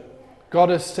Scripture. God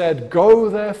has said, "Go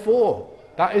therefore."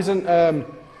 That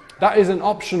isn't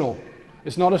optional.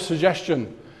 It's not a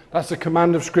suggestion. That's a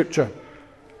command of Scripture.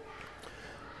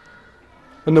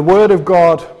 And the Word of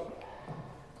God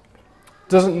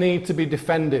doesn't need to be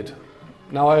defended.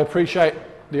 Now, I appreciate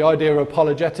the idea of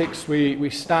apologetics. We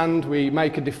stand, we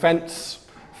make a defense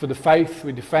for the faith,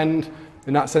 we defend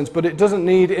in that sense, but it doesn't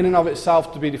need in and of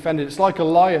itself to be defended. It's like a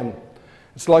lion.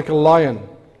 It's like a lion.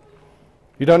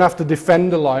 You don't have to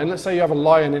defend a lion. Let's say you have a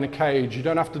lion in a cage. You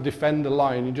don't have to defend a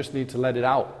lion, you just need to let it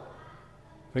out.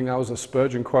 I think that was a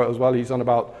Spurgeon quote as well. He's on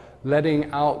about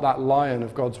letting out that lion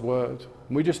of God's word.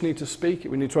 And we just need to speak it.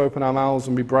 We need to open our mouths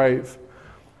and be brave.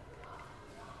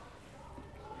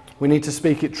 We need to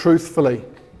speak it truthfully.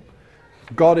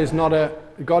 God is not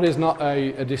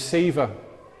a deceiver.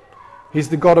 He's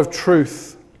the God of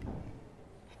truth.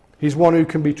 He's one who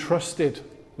can be trusted.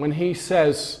 When he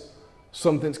says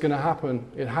something's going to happen,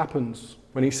 it happens.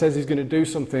 When he says he's going to do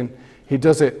something, he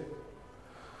does it.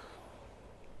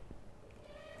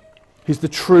 He's the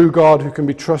true God who can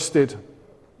be trusted.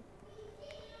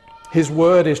 His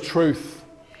word is truth.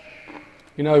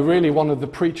 Really one of the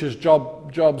preacher's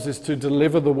jobs is to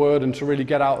deliver the word and to really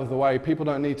get out of the way. People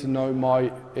don't need to know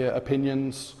my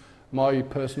opinions, my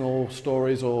personal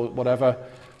stories or whatever.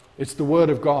 It's the word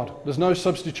of God. There's no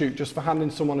substitute just for handing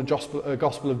someone a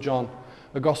gospel of John,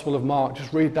 a gospel of Mark.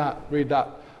 Just read that.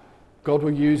 God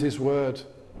will use his word.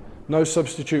 No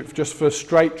substitute just for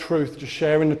straight truth, just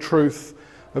sharing the truth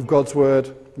of God's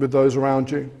word with those around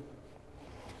you.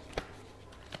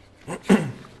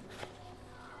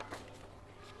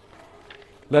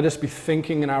 Let us be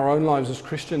thinking in our own lives as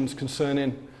Christians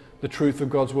concerning the truth of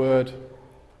God's word.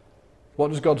 What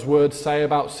does God's word say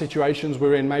about situations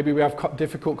we're in? Maybe we have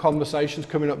difficult conversations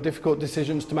coming up, difficult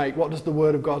decisions to make. What does the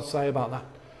word of God say about that?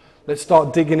 Let's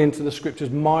start digging into the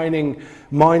scriptures,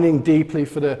 mining deeply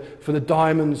for the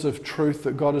diamonds of truth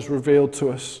that God has revealed to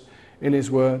us in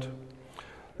his word.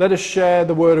 Let us share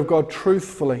the word of God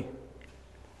truthfully.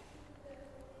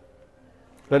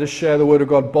 Let us share the word of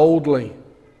God boldly.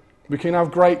 We can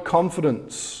have great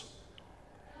confidence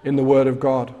in the word of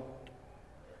God.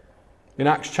 In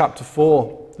Acts chapter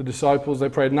 4, the disciples, they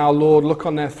prayed, "Now, Lord, look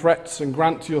on their threats and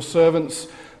grant to your servants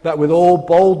that with all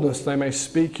boldness they may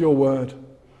speak your word."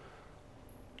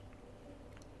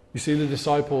 You see the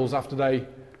disciples after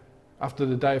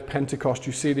the day of Pentecost,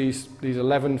 you see these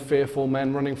 11 fearful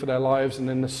men running for their lives, and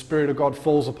then the Spirit of God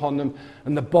falls upon them,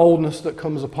 and the boldness that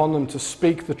comes upon them to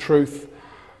speak the truth.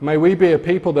 May we be a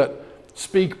people that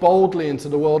speak boldly into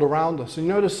the world around us. And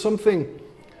you know, there's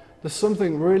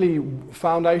something really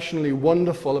foundationally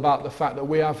wonderful about the fact that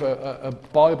we have a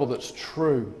Bible that's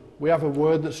true. We have a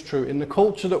word that's true. In the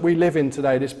culture that we live in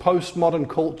today, this postmodern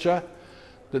culture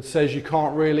that says you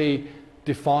can't really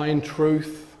define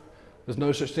truth, there's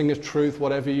no such thing as truth,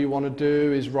 whatever you want to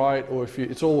do is right, or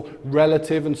it's all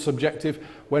relative and subjective.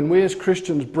 When we as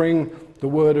Christians bring the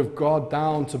word of God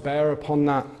down to bear upon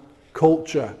that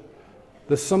culture,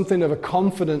 there's something of a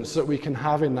confidence that we can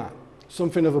have in that,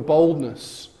 something of a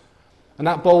boldness. And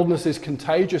that boldness is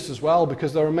contagious as well,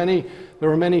 because there are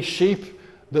many sheep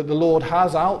that the Lord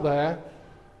has out there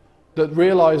that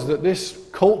realize that this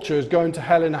culture is going to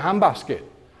hell in a handbasket.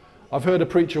 I've heard a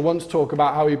preacher once talk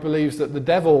about how he believes that the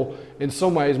devil in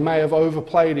some ways may have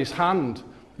overplayed his hand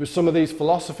with some of these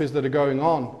philosophies that are going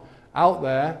on out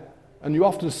there. And you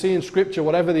often see in scripture,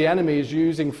 whatever the enemy is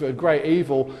using for great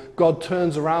evil, God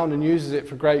turns around and uses it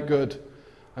for great good.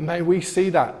 And may we see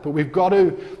that. But we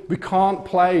can't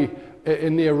play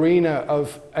in the arena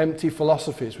of empty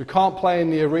philosophies. We can't play in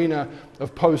the arena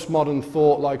of postmodern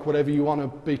thought, like whatever you want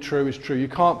to be true is true. You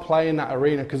can't play in that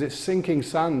arena because it's sinking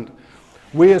sand.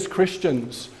 We as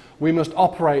Christians, we must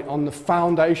operate on the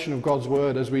foundation of God's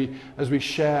word as we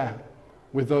share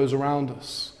with those around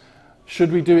us.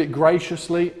 Should we do it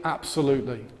graciously?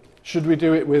 Absolutely. Should we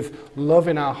do it with love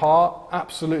in our heart?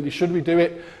 Absolutely. Should we do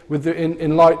it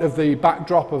in light of the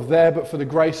backdrop of there, but for the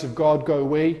grace of God go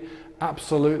we?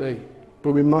 Absolutely.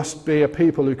 But we must be a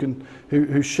people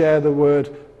who share the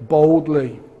word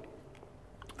boldly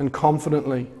and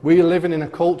confidently. We are living in a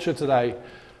culture today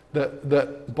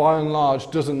that by and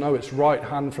large doesn't know its right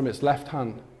hand from its left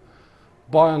hand.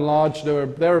 By and large,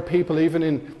 there are people even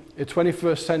in a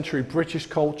 21st century British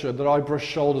culture that I brush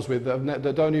shoulders with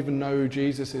that don't even know who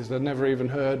Jesus is. They've never even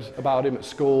heard about him at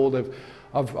school.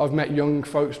 I've met young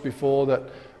folks before that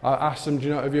I asked them,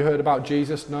 have you heard about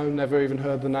Jesus? No, never even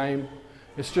heard the name.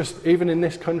 It's just, even in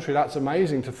this country, that's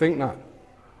amazing to think that.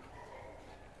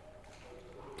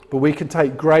 But we can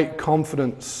take great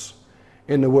confidence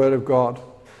in the Word of God.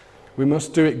 We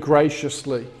must do it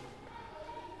graciously.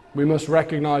 We must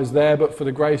recognize there, but for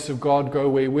the grace of God go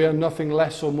we. We are nothing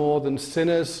less or more than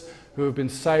sinners who have been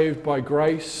saved by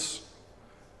grace.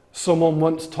 Someone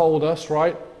once told us,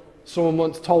 right? Someone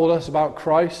once told us about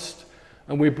Christ,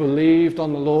 and we believed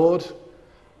on the Lord.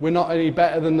 We're not any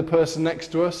better than the person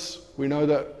next to us. We know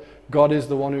that God is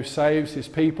the one who saves his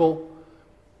people.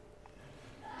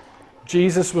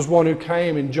 Jesus was one who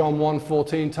came, in John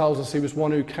 1:14 tells us he was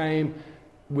one who came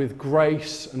with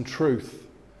grace and truth.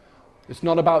 It's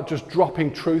not about just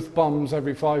dropping truth bombs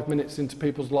every 5 minutes into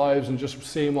people's lives and just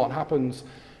seeing what happens.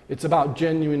 It's about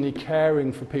genuinely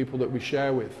caring for people that we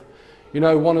share with. You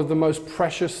know, one of the most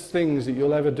precious things that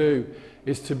you'll ever do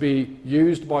is to be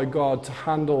used by God to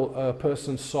handle a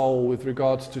person's soul with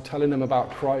regards to telling them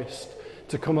about Christ,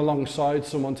 to come alongside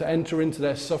someone, to enter into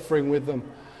their suffering with them,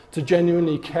 to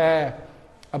genuinely care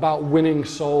about winning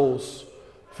souls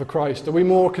for Christ. Are we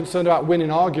more concerned about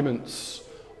winning arguments,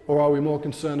 or are we more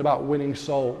concerned about winning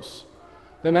souls?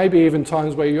 There may be even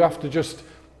times where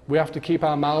we have to keep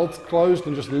our mouths closed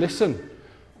and just listen.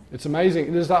 It's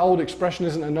amazing. There's that old expression,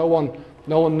 isn't there? No one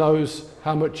knows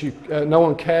how much no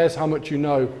one cares how much you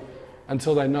know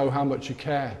until they know how much you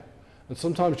care. And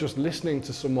sometimes just listening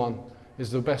to someone is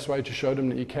the best way to show them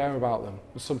that you care about them.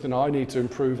 It's something I need to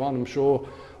improve on. I'm sure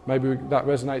maybe that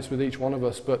resonates with each one of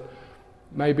us, but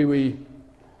maybe we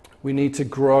need to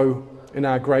grow in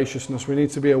our graciousness. We need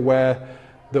to be aware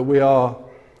that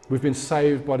we've been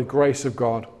saved by the grace of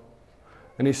God,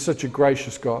 and he's such a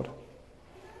gracious God.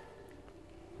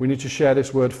 We need to share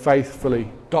this word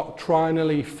faithfully,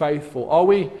 doctrinally faithful.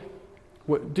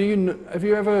 Have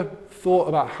you ever thought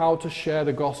about how to share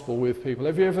the gospel with people?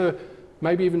 Have you ever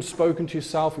maybe even spoken to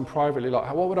yourself in privately,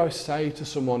 like, what would I say to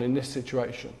someone in this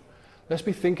situation? Let's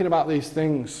be thinking about these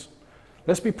things.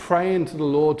 Let's be praying to the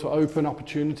Lord to open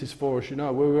opportunities for us. You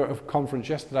know, we were at a conference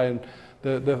yesterday, and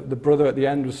the brother at the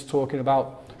end was talking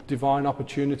about divine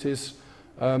opportunities.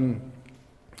 What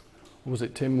was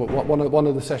it, Tim? One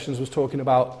of the sessions was talking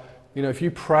about, you know, if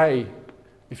you pray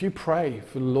for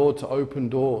the Lord to open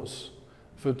doors,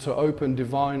 to open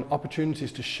divine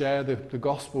opportunities to share the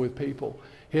gospel with people,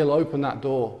 He'll open that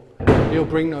door. He'll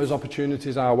bring those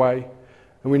opportunities our way,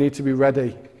 and we need to be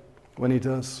ready when He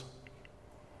does.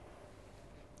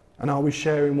 And are we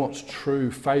sharing what's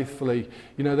true faithfully?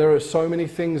 You know, there are so many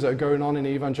things that are going on in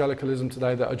evangelicalism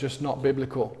today that are just not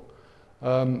biblical.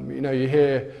 You know, you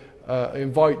hear,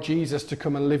 invite Jesus to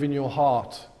come and live in your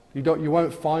heart. You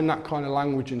won't find that kind of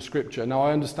language in Scripture. Now,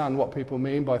 I understand what people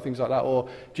mean by things like that, or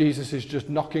Jesus is just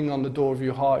knocking on the door of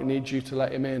your heart and needs you to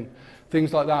let Him in.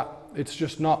 Things like that. It's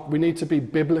just not. We need to be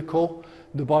biblical.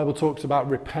 The Bible talks about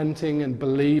repenting and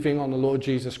believing on the Lord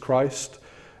Jesus Christ.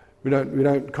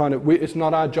 It's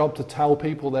not our job to tell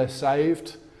people they're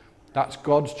saved. That's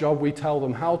God's job. We tell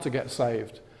them how to get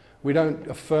saved. We don't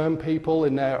affirm people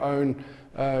in their own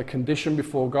condition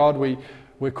before God.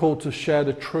 We're called to share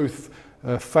the truth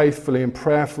faithfully and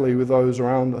prayerfully with those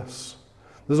around us.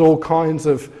 There's all kinds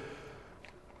of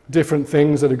different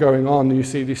things that are going on. You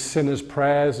see these sinners'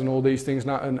 prayers and all these things,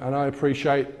 and I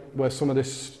appreciate where some of this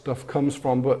stuff comes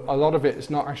from, but a lot of it is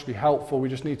not actually helpful. We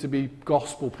just need to be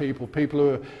gospel people who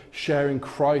are sharing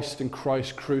Christ and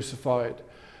Christ crucified,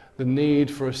 the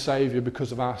need for a Saviour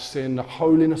because of our sin, the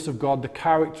holiness of God, the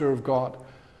character of God.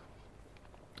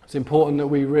 It's important that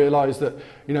we realise that,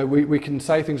 you know, we can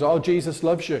say things like, oh, Jesus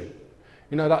loves you.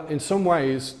 You know, that in some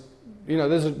ways, you know,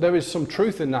 there is some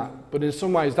truth in that, but in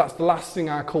some ways that's the last thing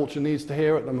our culture needs to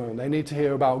hear at the moment. They need to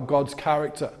hear about God's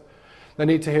character. They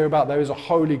need to hear about there is a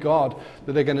holy God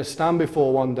that they're going to stand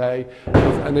before one day,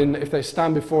 and then if they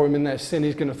stand before Him in their sin,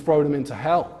 He's going to throw them into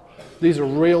hell. These are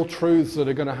real truths that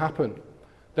are going to happen.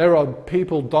 There are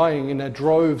people dying in their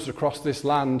droves across this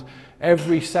land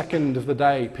every second of the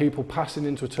day, people passing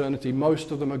into eternity.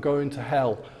 Most of them are going to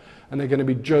hell, and they're going to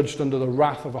be judged under the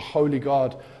wrath of a holy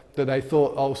God that they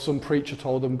thought, oh, some preacher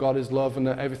told them God is love and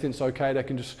that everything's okay. They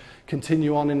can just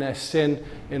continue on in their sin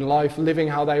in life, living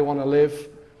how they want to live.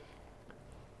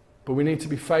 But we need to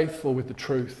be faithful with the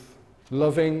truth.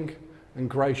 Loving and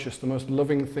gracious. The most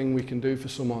loving thing we can do for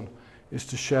someone is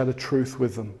to share the truth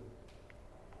with them.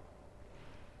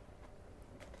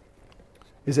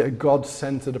 Is it a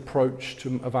God-centered approach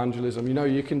to evangelism? You know,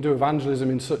 you can do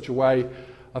evangelism in such a way.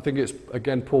 I think it's,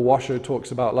 again, Paul Washer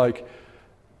talks about, like,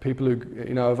 people who,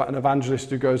 you know, an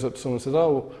evangelist who goes up to someone and says,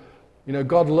 oh, you know,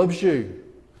 God loves you.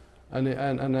 And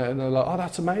they're like, oh,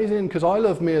 that's amazing, because I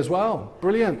love me as well.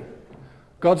 Brilliant.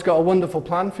 God's got a wonderful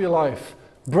plan for your life.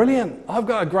 Brilliant. I've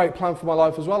got a great plan for my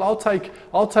life as well. I'll take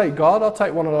God. I'll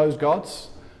take one of those gods.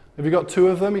 Have you got two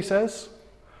of them, he says?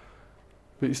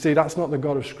 But you see, that's not the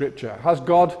God of Scripture. Has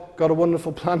God got a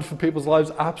wonderful plan for people's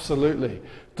lives? Absolutely.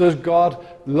 Does God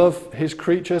love His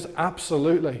creatures?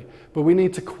 Absolutely. But we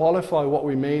need to qualify what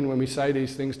we mean when we say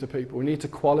these things to people. We need to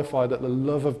qualify that the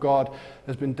love of God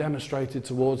has been demonstrated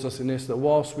towards us in this, that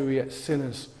whilst we were yet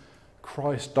sinners,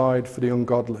 Christ died for the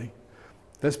ungodly.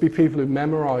 Let's be people who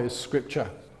memorize Scripture.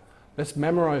 Let's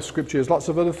memorize Scripture. There's lots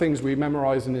of other things we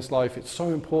memorize in this life. It's so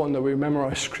important that we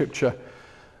memorize Scripture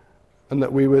and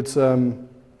that we would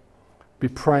be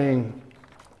praying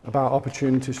about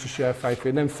opportunities to share faith.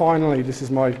 And then finally, this is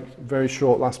my very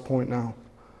short last point now.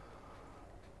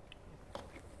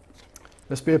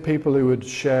 Let's be a people who would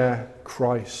share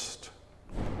Christ.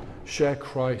 Share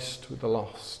Christ with the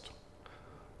lost.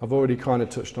 I've already kind of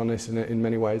touched on this in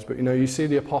many ways, but you know, you see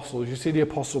the apostles, you see the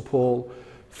Apostle Paul,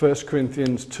 1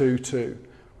 Corinthians 2:2.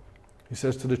 He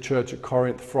says to the church at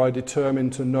Corinth, for I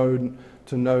determined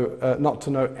not to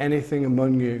know anything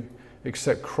among you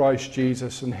except Christ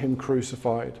Jesus and Him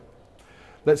crucified.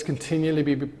 Let's continually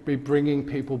be bringing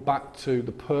people back to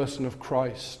the person of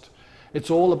Christ. It's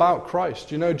all about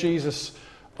Christ. You know, Jesus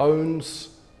owns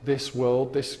this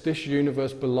world. This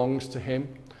universe belongs to Him.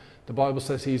 The Bible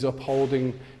says He's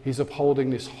upholding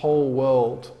this whole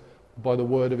world by the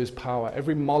word of His power.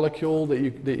 Every molecule that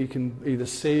you can either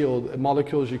see, or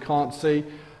molecules you can't see,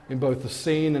 in both the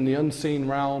seen and the unseen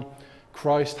realm,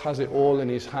 Christ has it all in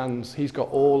His hands. He's got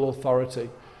all authority.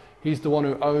 He's the one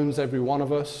who owns every one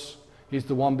of us. He's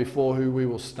the one before who we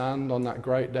will stand on that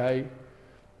great day,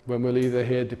 when we'll either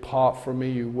hear, depart from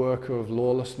me, you worker of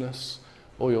lawlessness,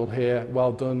 or you'll hear,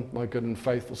 well done, my good and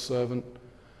faithful servant.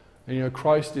 And you know,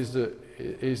 Christ is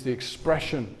the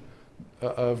expression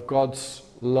of God's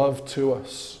love to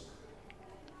us.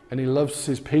 And He loves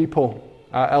His people,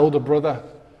 our elder brother,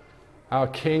 our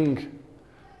King,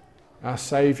 our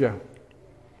Saviour.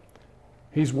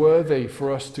 He's worthy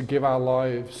for us to give our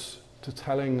lives to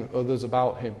telling others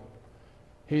about him.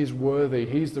 He's worthy.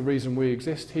 He's the reason we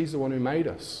exist. He's the one who made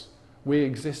us. We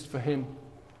exist for him.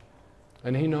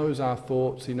 And he knows our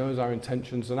thoughts, he knows our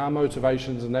intentions, and our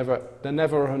motivations are never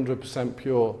 100%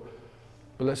 pure.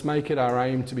 But let's make it our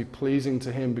aim to be pleasing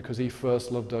to him because he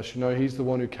first loved us. You know, he's the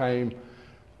one who came.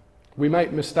 We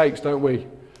make mistakes, don't we?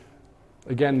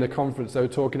 Again, the conference, they were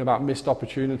talking about missed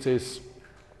opportunities.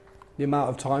 The amount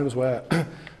of times where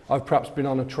I've perhaps been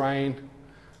on a train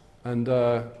and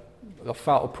I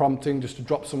felt a prompting just to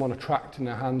drop someone a tract in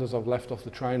their hand as I've left off the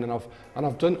train, and I've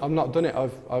not done it.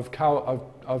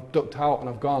 I've ducked out and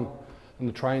I've gone, and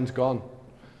the train's gone.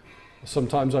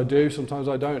 Sometimes I do, sometimes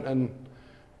I don't, and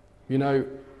you know,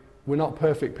 we're not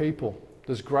perfect people.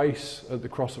 There's grace at the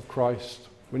cross of Christ.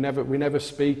 We never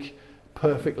speak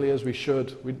perfectly as we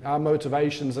should. Our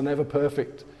motivations are never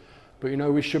perfect, but you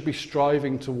know, we should be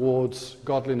striving towards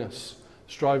godliness,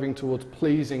 striving towards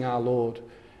pleasing our Lord.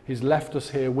 He's left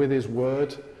us here with his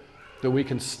word, that we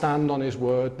can stand on his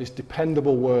word, this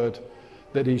dependable word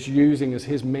that he's using as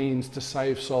his means to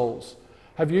save souls.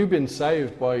 Have you been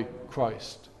saved by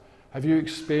Christ? Have you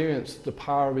experienced the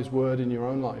power of his word in your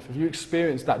own life? Have you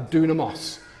experienced that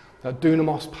dunamis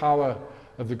power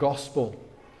of the gospel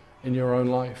in your own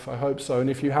life? I hope so. And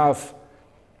if you have,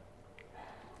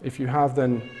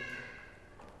 then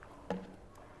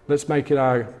let's make it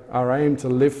our aim to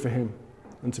live for him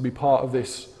and to be part of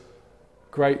this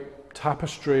great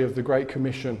tapestry of the Great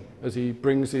Commission as he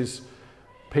brings his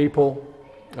people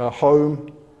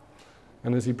home,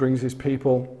 and as he brings his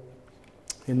people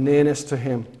in nearness to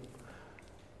him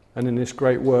and in this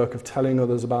great work of telling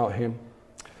others about him.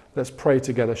 Let's pray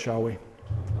together, shall we?